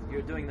note.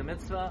 You're doing the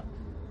mitzvah.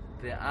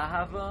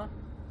 Ve'ahava,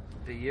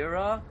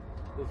 ve'yira,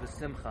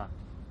 u've'simcha.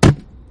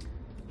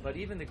 But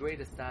even the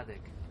greatest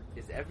tzaddik,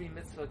 is every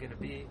mitzvah going to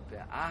be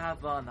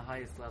be'ahava on the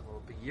highest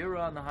level,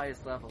 be'yira on the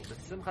highest level,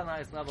 be'simcha on the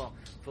highest level,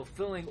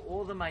 fulfilling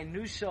all the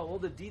minutiae, all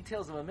the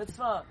details of a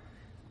mitzvah?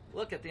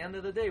 Look, at the end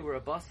of the day, we're a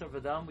basar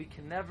v'dam. We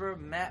can never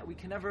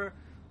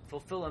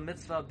fulfill a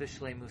mitzvah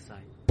b'shlei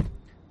musai.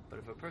 But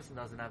if a person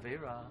does an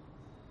avera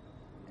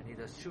and he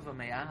does tshuva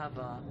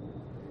me'ahava,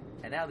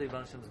 and now the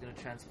Rebbeinu Shalom is going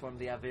to transform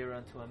the avera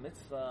into a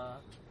mitzvah.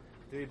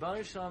 The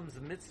Rebbeinu Shalom's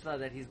mitzvah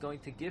that he's going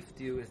to gift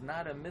you is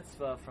not a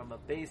mitzvah from a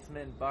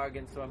basement,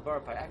 bargain store, and bar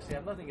park. Actually, I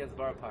have nothing against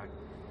bar park.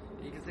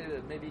 You can say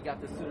that maybe he got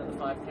the suit in the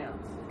 5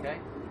 towns, okay?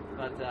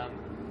 But the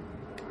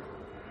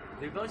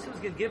Rebbeinu Shalom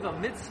is going to give a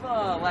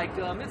mitzvah like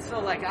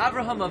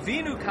Avraham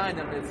Avinu kind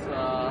of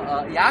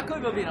mitzvah,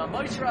 Yaakov Avinu,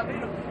 Moshe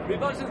Rabbeinu. The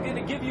Rebbeinu Shalom is going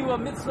to give you a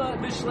mitzvah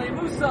b'shlei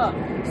Musa.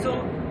 So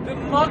the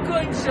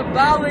Makkah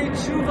Shabbalei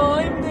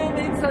Tshuva Imdim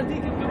Ein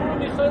Tzadikim Gemur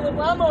Michayim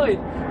Lamoid,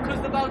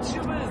 because the Baal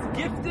Tshuva is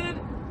gifted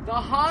the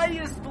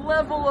highest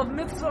level of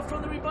mitzvah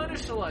from the Rebbeinu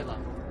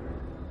Shalom.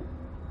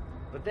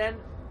 But then,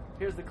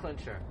 here's the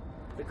clincher.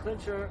 The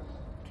clincher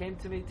came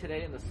to me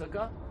today in the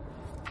sukkah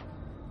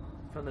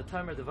from the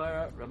Tomer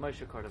Devara, Rav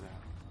Moshe Cordovero.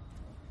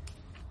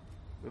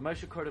 Rav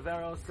Moshe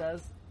Cordovero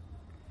says,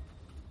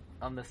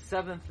 on the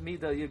 7th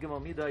Midah,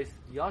 Yigimel Midah,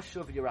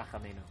 Yashuv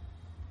Yerachamenu.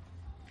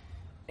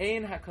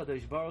 Ein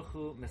HaKadosh Baruch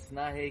Hu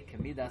Misnahe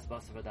Kemidas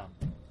Basar V'Dam.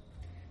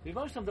 The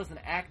Rebbeinu Shalom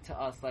doesn't act to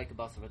us like a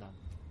Basar V'Dam.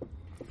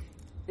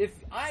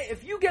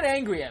 If you get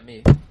angry at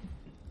me,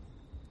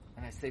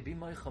 and I say, be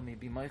moichel me,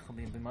 be moichel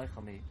me, be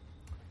moichel me,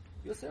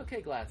 you'll say,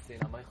 okay,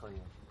 Gladstein, I'll moichel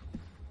you.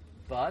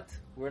 But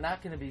we're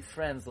not going to be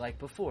friends like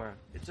before.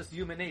 It's just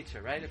human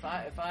nature, right? If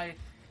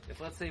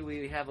let's say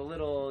we have a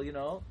little,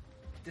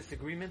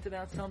 disagreement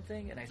about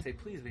something, and I say,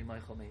 please be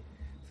moichel me,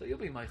 so you'll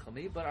be moichel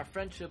me, but our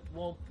friendship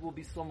will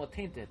be somewhat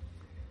tainted.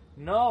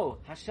 No,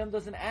 Hashem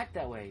doesn't act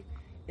that way.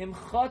 Im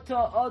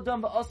chata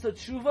adam v'asa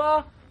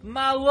tshuva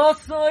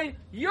malosoi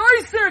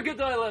yoiser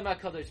gedoylem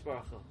HaKadosh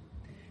Baruch Hu.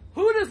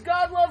 Who does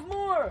God love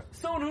more?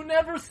 Someone who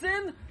never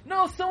sinned?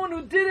 No, someone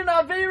who did an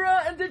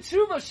avera and did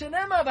tshuva.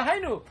 Shenema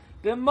v'hainu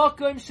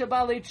b'makom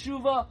shebalei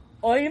tshuva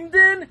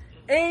oimdin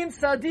ein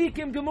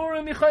tzadikim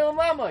gemurim michayim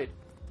lamoid.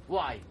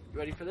 Why? You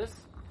ready for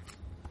this?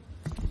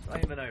 The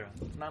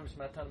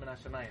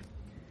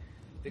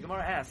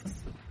Gemara asks,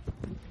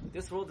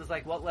 this world is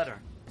like what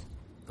letter?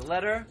 The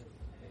letter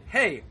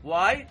Hey.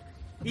 Why?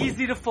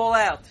 Easy to fall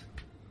out.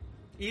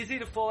 Easy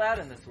to fall out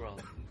in this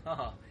world.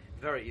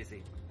 Very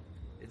easy.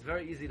 It's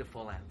very easy to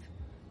fall out.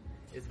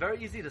 It's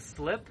very easy to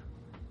slip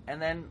and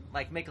then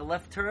make a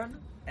left turn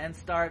and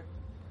start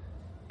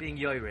being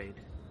yoyred.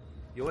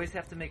 You always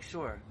have to make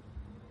sure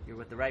you're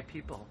with the right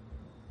people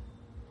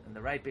and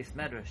the right base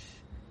medrash.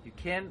 You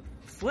can't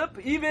slip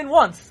even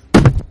once.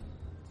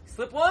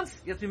 Slip once,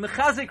 you have to be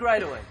mechazik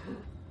right away.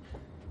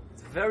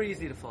 It's very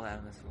easy to fall out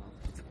in this world.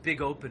 It's a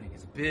big opening.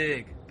 It's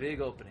big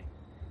opening.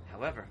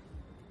 However,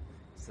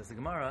 says the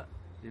Gemara,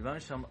 the Rebbeinu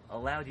Shalom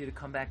allowed you to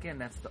come back in.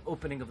 That's the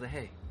opening of the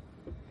hay.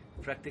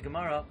 Frek the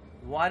Gemara,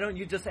 why don't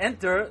you just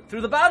enter through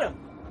the bottom?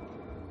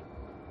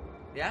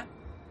 Yeah?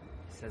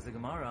 Says the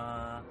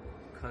Gemara,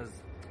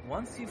 because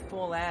once you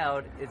fall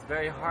out, it's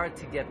very hard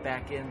to get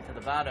back into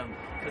the bottom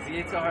because the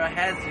Yetzer Hara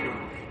has you.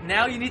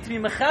 Now you need to be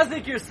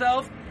mechazik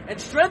yourself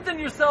and strengthen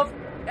yourself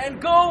and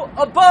go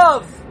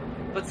above.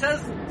 But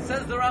says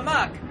the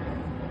Ramak,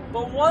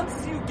 but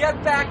once you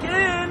get back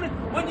in,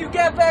 when you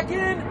get back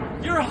in,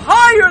 you're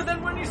higher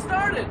than when you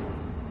started.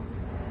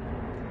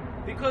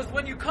 Because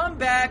when you come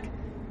back,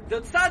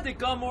 the tzaddik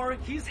gomor,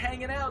 he's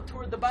hanging out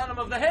toward the bottom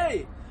of the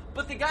hay.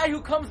 But the guy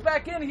who comes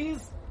back in,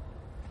 he's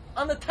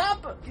on the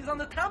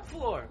top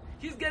floor.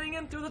 He's getting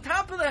in through the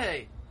top of the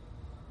hay.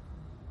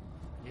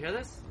 You hear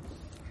this?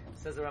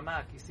 Says the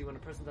Ramak, you see, when a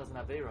person does an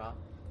Aveira,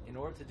 in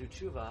order to do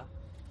tshuva,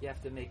 you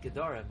have to make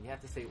gedarim. You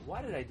have to say,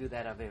 why did I do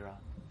that Aveira?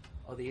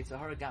 Oh, the Yetzer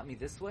Hara got me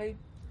this way?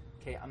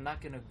 Okay, I'm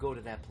not going to go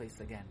to that place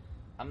again.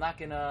 I'm not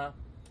going to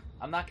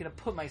I'm not going to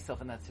put myself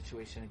in that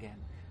situation again.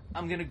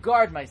 I'm going to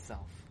guard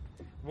myself.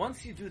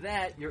 Once you do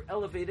that, you're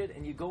elevated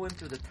and you go in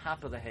through the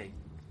top of the hay.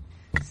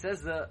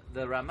 Says the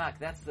Ramak,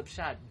 that's the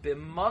pshat.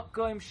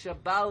 B'makoim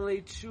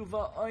shabalei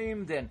tshuva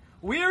oimden.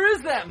 Where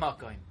is that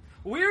makoim?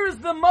 Where is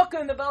the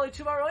makoim the balei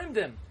tshuva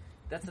oimden?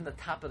 That's in the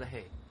top of the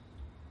hay.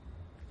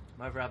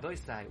 My Rabbi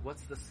say,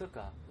 what's the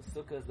sukkah? The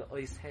sukkah is the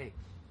ois hay.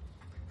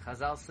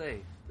 Chazal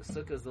say the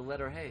sukkah is the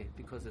letter hay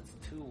because it's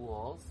two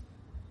walls,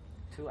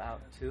 two,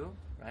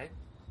 right,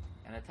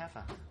 and a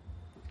tefach.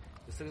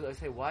 The sukkah the ois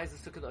hay. Why is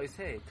the sukkah the ois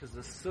hay? Because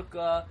the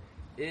sukkah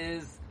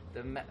is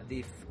the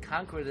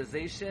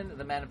concretization,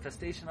 the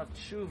manifestation of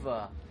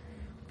tshuva.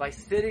 By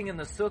sitting in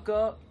the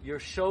sukkah, you're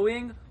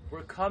showing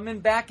we're coming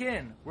back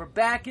in. We're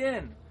back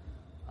in.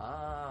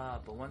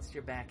 But once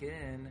you're back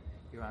in,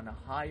 you're on a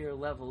higher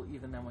level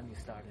even than when you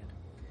started.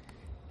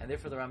 And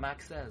therefore the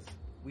Ramak says,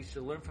 we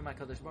should learn from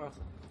HaKadosh Baruch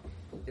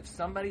Hu. If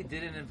somebody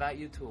didn't invite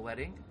you to a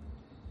wedding,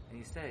 and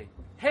you say,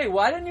 hey,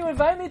 why didn't you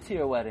invite me to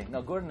your wedding?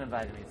 No, Gordon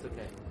invited me, it's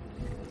okay.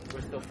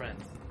 We're still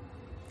friends.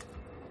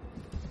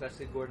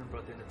 Especially Gordon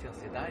brought in the Til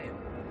Yadayim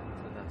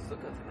to the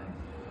sukkah today.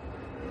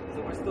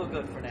 So we're still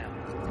good for now.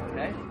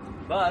 Okay?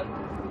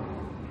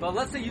 But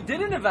let's say you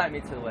didn't invite me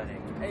to the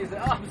wedding. And you say,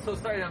 oh, I'm so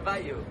sorry to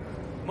invite you.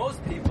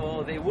 Most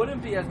people, they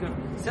wouldn't be as good.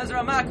 Says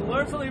Ramak,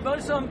 learn from the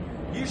Rebbeinu Shalom,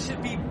 you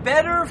should be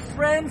better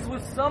friends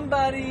with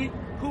somebody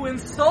who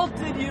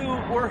insulted you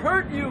or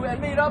hurt you and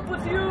made up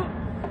with you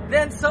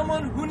than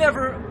someone who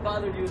never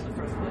bothered you in the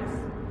first place.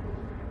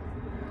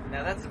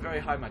 Now that's a very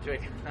hard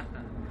madriga.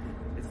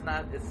 It's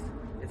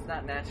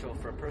not natural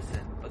for a person,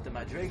 but the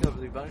madriga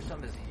of the Rebbeinu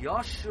Shalom is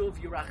Yashuv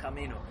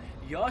Yerachamenu.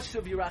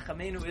 Yashuv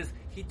Yerachamenu is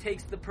he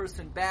takes the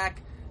person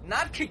back,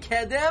 not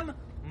kikedem,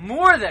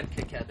 more than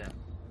kikedem.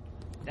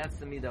 That's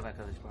the midah of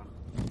HaKadosh Baruch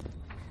Hu.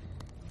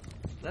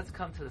 Let's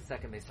come to the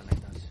second Beis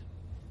HaMikdash.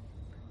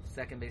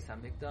 Second Beis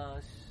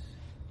HaMikdash,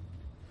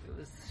 it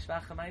was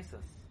Shvach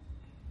HaMaisas.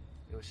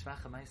 It was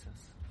Shvach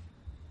HaMaisas.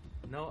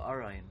 No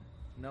Arayin,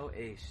 no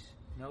Eish,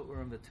 no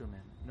Urim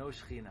V'Tumim, no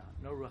Shechina,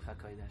 no Ruach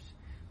HaKodesh.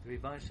 The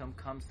Rebbeinu Shalom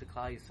comes to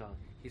Klal Yisrael.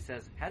 He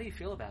says, how do you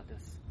feel about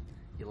this?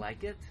 You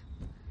like it?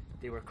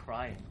 They were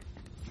crying.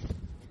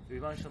 The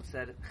Rebbeinu Shalom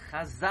said,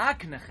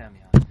 Chazak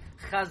Nehemiah,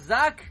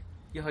 Chazak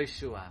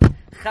Yehoshua,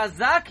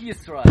 Chazak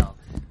Yisrael,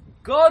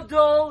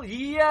 Godol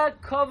Yeh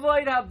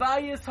Kavod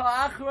Habayis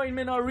Ha'achroin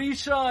Min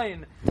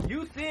Harishain.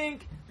 You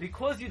think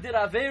because you did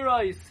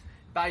Averos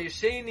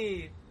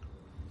Bayesheni,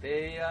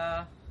 they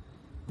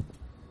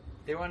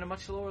were on a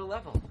much lower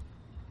level.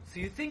 So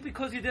you think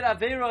because you did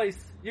Averos,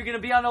 you're going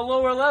to be on a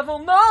lower level?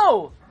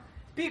 No!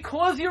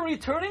 Because you're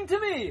returning to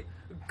me.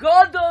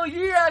 Godol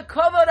Yeh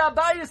Kavod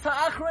Habayis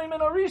Ha'achroin Min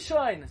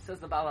Harishain, says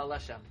the Baal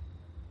HaLeshem.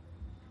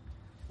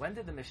 When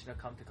did the Mishnah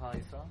come to Klal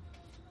Yisrael?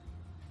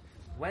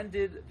 When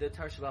did the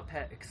Torah Sheba'al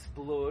Peh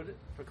explode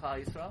for Klal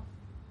Yisrael?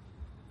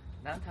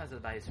 Not in times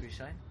of the Bayis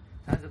Rishon.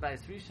 In times of the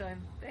Bayis Rishon,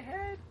 they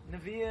had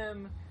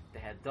Nevi'im, they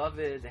had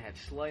David, they had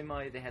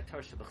Shloimeh, they had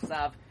Torah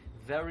Shebachsav,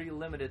 very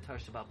limited Torah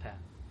Sheba'al Peh.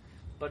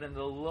 But in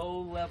the low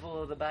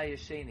level of the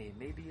Bayis Sheni,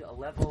 maybe a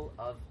level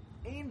of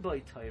Ein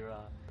Boi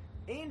Torah,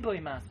 Ein Boi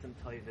Masim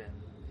Toivim.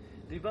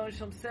 The Rebbeinu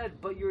Shalom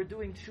said, but you're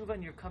doing tshuva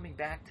and you're coming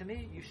back to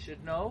me, you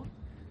should know.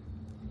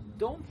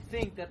 Don't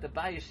think that the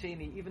Bayis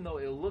Sheni, even though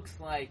it looks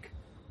like,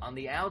 on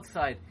the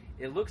outside,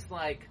 it looks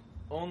like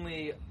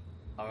only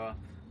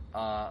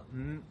a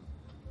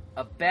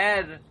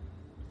bad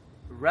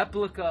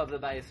replica of the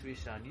Bayis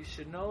Rishon. You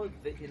should know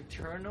the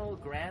internal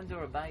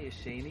grandeur of Bayis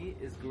Sheni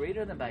is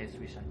greater than Bayis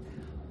Rishon.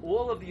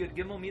 All of the Yud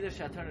Gimel Midah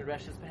Shatar and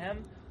Reshes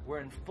Behem were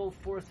in full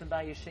force in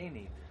Bayis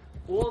Sheni.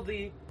 All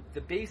the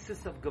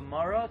basis of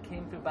Gemara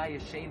came through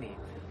Bayis Sheni.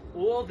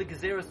 All the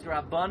Gezeros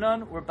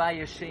Rabbanon were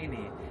Bayis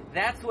Sheni.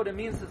 That's what it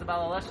means, says the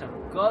Baal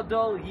HaLeshem.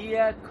 Gadol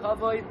Yeh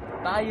Kavod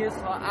Bayis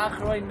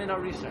Ha'achroin Min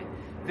Harishain.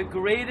 The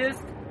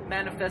greatest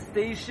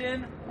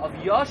manifestation of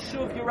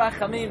Yashuv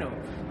Yerachamenu,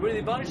 where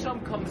the Rebbeinu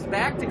Shalom comes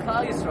back to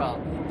Klal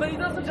Yisrael. But he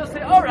doesn't just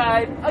say,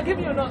 alright, I'll give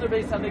you another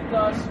Beis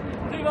HaMikdash.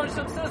 The Rebbeinu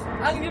Shalom says,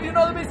 I'm going to give you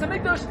another Beis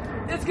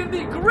HaMikdash. It's going to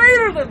be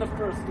greater than the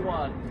first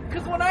one.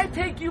 Because when I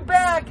take you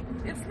back,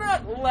 it's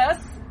not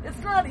less, it's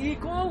not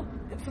equal,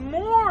 it's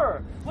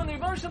more. When the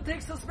Rebbeinu Shalom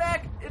takes us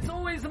back, it's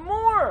always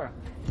more.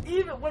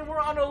 Even when we're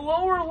on a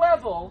lower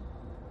level,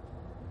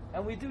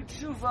 and we do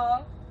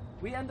tshuva,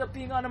 we end up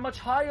being on a much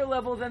higher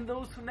level than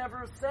those who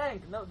never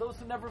sank, those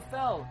who never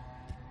fell.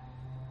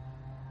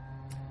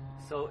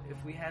 So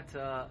if we had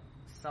to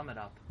sum it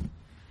up,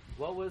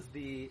 what was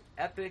the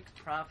epic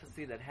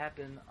prophecy that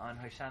happened on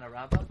Hoshana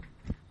Rabbah?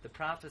 The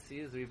prophecy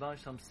is, the Rebbeinu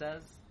Shalom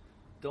says,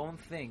 don't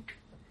think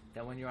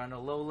that when you're on a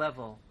low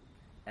level,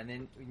 and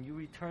then when you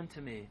return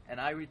to me, and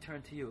I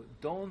return to you,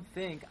 don't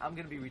think I'm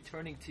going to be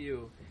returning to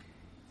you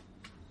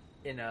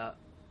in a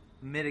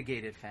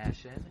mitigated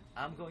fashion.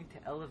 I'm going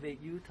to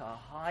elevate you to a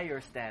higher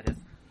status.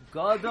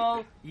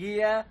 Gadol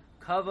Yeh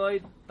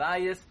Kavod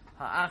Bayis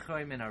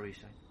Ha'achroin Min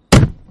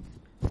Harishain.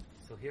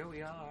 So here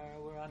we are.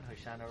 We're on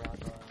Hoshana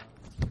Rabbah.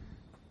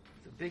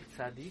 The big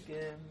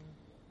tzaddikim,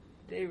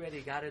 they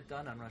already got it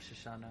done on Rosh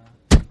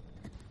Hashanah.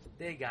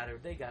 They got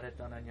it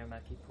done on Yom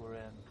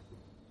Kippurim.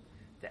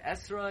 The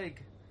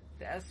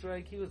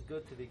Esrog, he was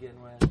good to begin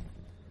with.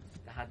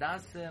 The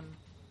Hadassim,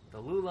 the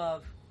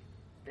Lulav,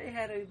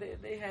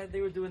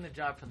 they were doing the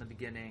job from the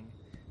beginning.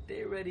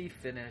 They already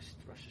finished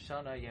Rosh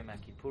Hashanah, Yom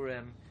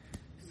Kippurim.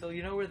 So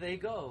you know where they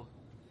go?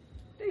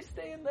 They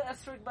stay in the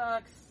Esrog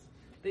box.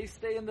 They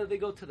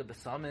go to the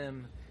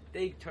Besamim.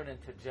 They turn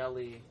into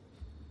jelly.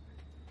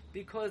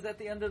 Because at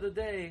the end of the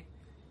day,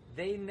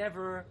 they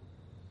never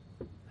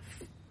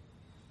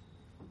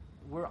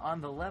were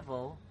on the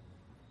level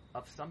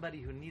of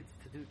somebody who needs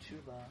to do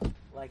tshuva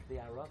like the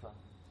Arava.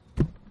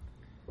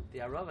 The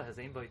Arava has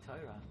Ein Boi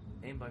Torah,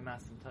 Ein Boi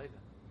Masim Tova.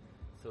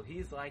 So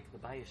he's like the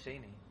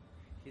Bayesheni.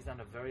 He's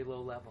on a very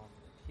low level.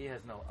 He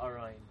has no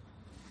Aroin.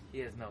 He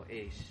has no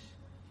Eish.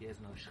 He has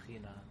no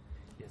Shechina.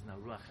 He has no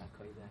Ruach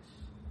HaKodesh.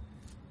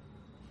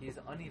 He's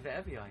Ani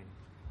Ve'evyoin.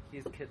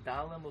 He's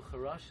Kedalim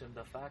Ucharashim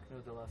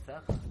Dafaknu de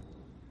Lasecha.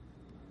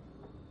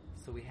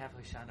 So we have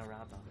Hoshana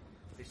Rabbah.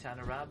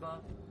 Hoshana Rabbah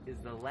is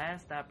the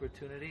last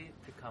opportunity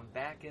to come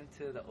back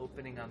into the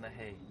opening on the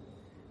hay.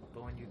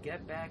 But when you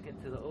get back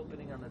into the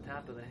opening on the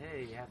top of the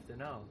hay, you have to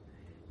know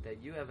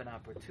that you have an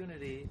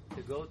opportunity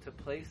to go to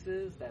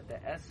places that the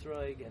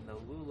Esrog and the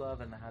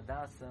Lulav and the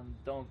Hadassim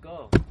don't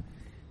go.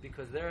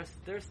 Because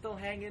they're still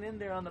hanging in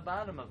there on the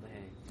bottom of the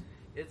hay.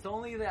 It's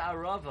only the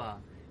Arava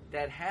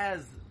that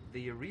has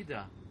the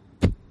Yerida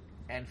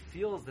and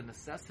feels the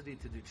necessity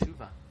to do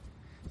tshuva.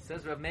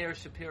 Says Rav Meir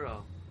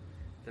Shapiro,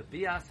 the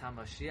Bias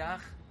HaMashiach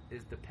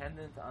is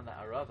dependent on the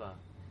Arava.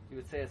 He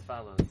would say as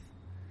follows: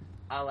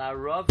 Al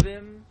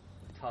Aravim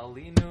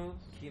Talinu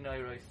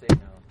Kinoi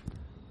Roisenu.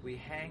 We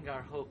hang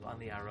our hope on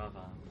the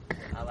Arava.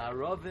 Al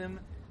Aravim,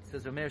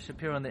 says Rav Meir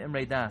Shapiro in the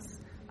Imrei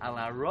Das, Al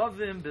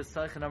Aravim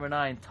b'Seicha number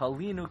 9,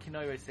 Talinu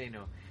Kinoi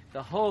Roisenu.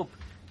 The hope,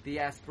 the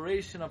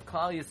aspiration of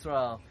Klal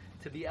Yisrael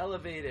to be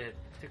elevated,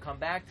 to come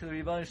back to the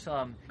Ribono Shel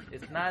Olam,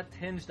 it's not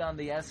hinged on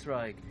the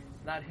Esrog,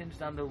 it's not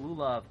hinged on the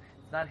Lulav,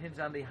 it's not hinged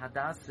on the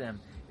Hadassim,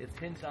 it's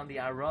hinged on the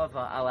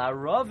Arava. Al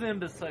Aravim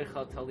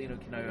b'Seicha Talinu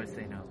Kinoi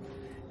Roisenu.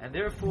 And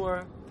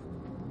therefore,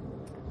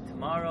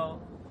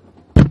 tomorrow,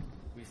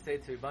 we say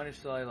to Ribono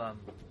Shel Olam,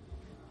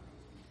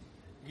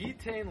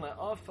 Yitain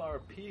le'afar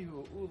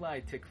pihu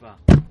ulai tikva.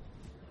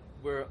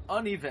 We're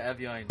ani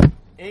ve'evyoin.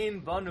 Ein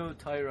banu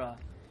Torah.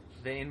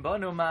 Ve'ein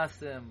banu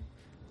masim.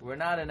 We're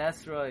not an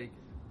Esrog.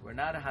 We're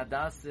not a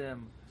Hadassim.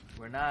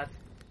 We're not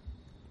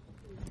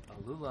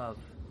a Lulav.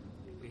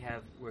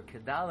 We're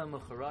Kedalim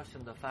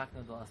Ucharashim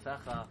Dafaknu de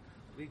Lasecha.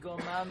 We go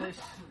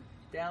mamish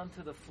down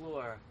to the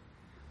floor.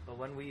 But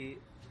when we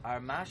are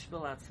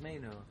mashbel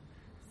atzmeinu,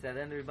 so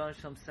then the Ribono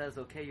Shel Olam says,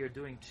 okay, you're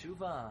doing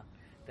tshuva.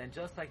 Then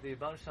just like the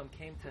Ribono Shel Olam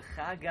came to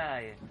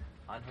Chagai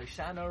on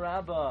Hoshana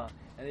Rabbah,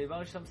 and the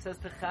Ribono Shel Olam says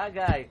to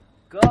Chagai,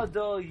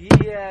 Gadol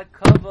yeh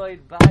kavod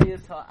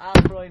bayis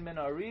ha'achroin min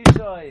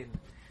harishoin.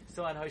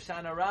 So on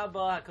Hoshana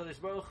Rabbah,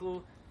 HaKadosh Baruch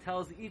Hu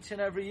tells each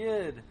and every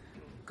Yid,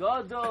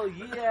 Gadol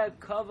yeh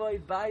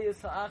kavod bayis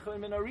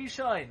ha'achroin min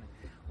harishoin.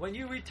 When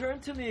you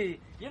return to me,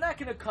 you're not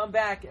going to come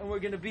back and we're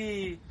going to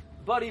be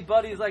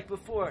buddies like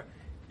before.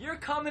 You're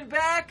coming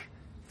back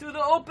through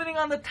the opening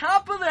on the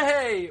top of the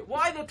hay.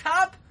 Why the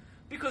top?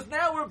 Because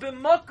now we're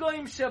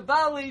b'makoim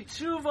shabali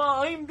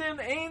tshuva oimdim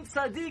ein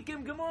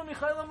tzadikim gemur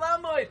michaylam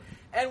lamoid.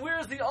 And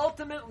where's the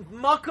ultimate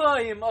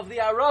makoim of the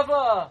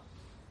Arava?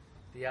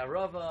 The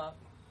Arava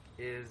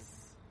is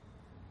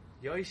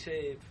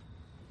Yoshev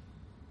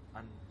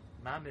on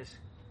Mamish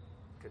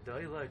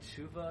Gedoyla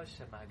Tshuva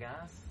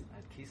Shemagas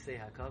at Kisei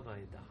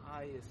HaKavod, the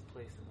highest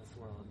place in this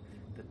world,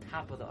 the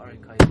top of the Aron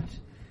Kodesh.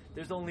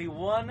 There's only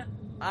one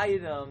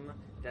item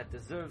that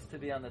deserves to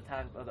be on the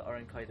top of the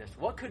Aron Kodesh.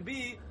 What could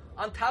be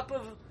on top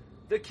of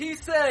the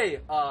Kisei?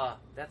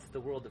 That's the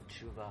world of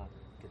Tshuva.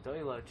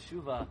 Gedoyla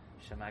Tshuva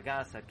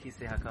Shemagas at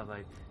Kisei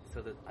HaKavod.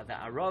 So the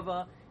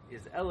Arava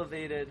is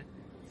elevated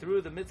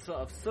through the mitzvah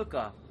of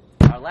Sukkah.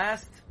 Our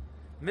last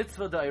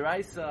mitzvah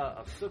d'oraisa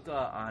of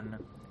Sukkah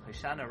on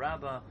Hoshana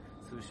Rabbah.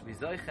 So we should be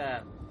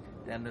zoicha.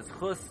 Then there's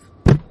chus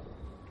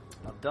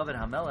of David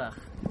HaMelech,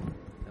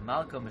 the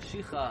Malka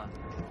Mashiach.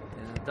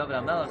 And David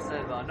HaMelech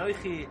said,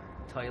 "V'anoichi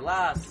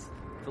toilas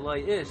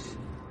v'loi ish."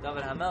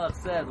 David HaMelech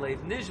said,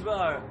 "Leiv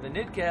nishbar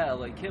v'nidke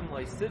Elokim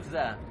loy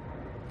sivza."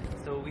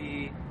 So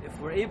if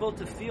we're able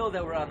to feel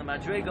that we're on the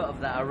madrega of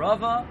the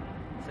Arava,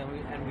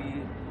 and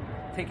we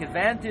take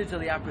advantage of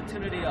the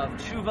opportunity of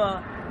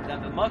tshuva,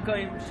 then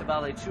b'makoim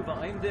shabalei tshuva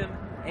oimdim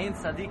ein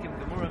tzadikim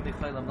gemurim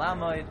michaylam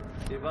lamoid.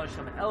 The Ribono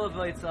Shel Olam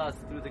elevates us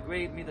through the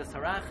great midas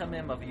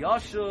harachamim of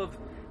Yashuv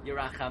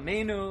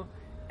Yerachamenu,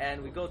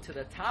 and we go to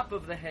the top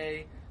of the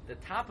hay, the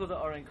top of the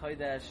Aron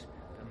Kodesh.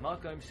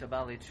 B'makoim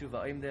shabalei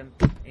tshuva oimdim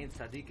ein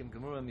tzadikim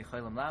gemurim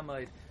michaylam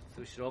lamoid. So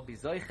we should all be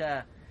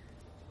zoicha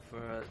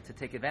to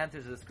take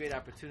advantage of this great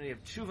opportunity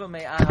of tshuva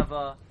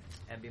me'ahava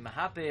and be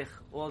mahapich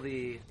all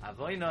the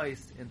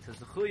avoinos into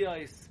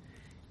zechuyos,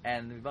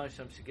 and the Ribono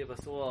Shel Olam should give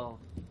us all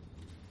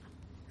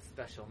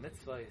special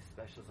mitzvahs,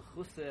 special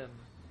zechusim,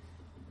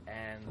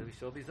 and we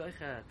should all be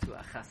zoicha to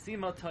a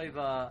chasima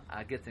toiva,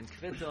 a gittin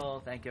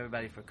kvittel. Thank you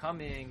everybody for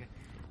coming,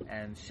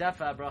 and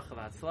Shefa, Bracha,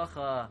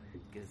 Vatzlacha,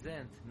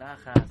 Gezint,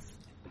 Nachas,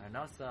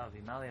 Parnasa,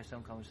 Vimali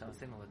Hashem, Kol Mishal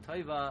Sim,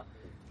 L'Toiva,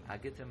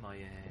 Hagitim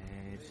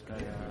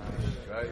Moyesh.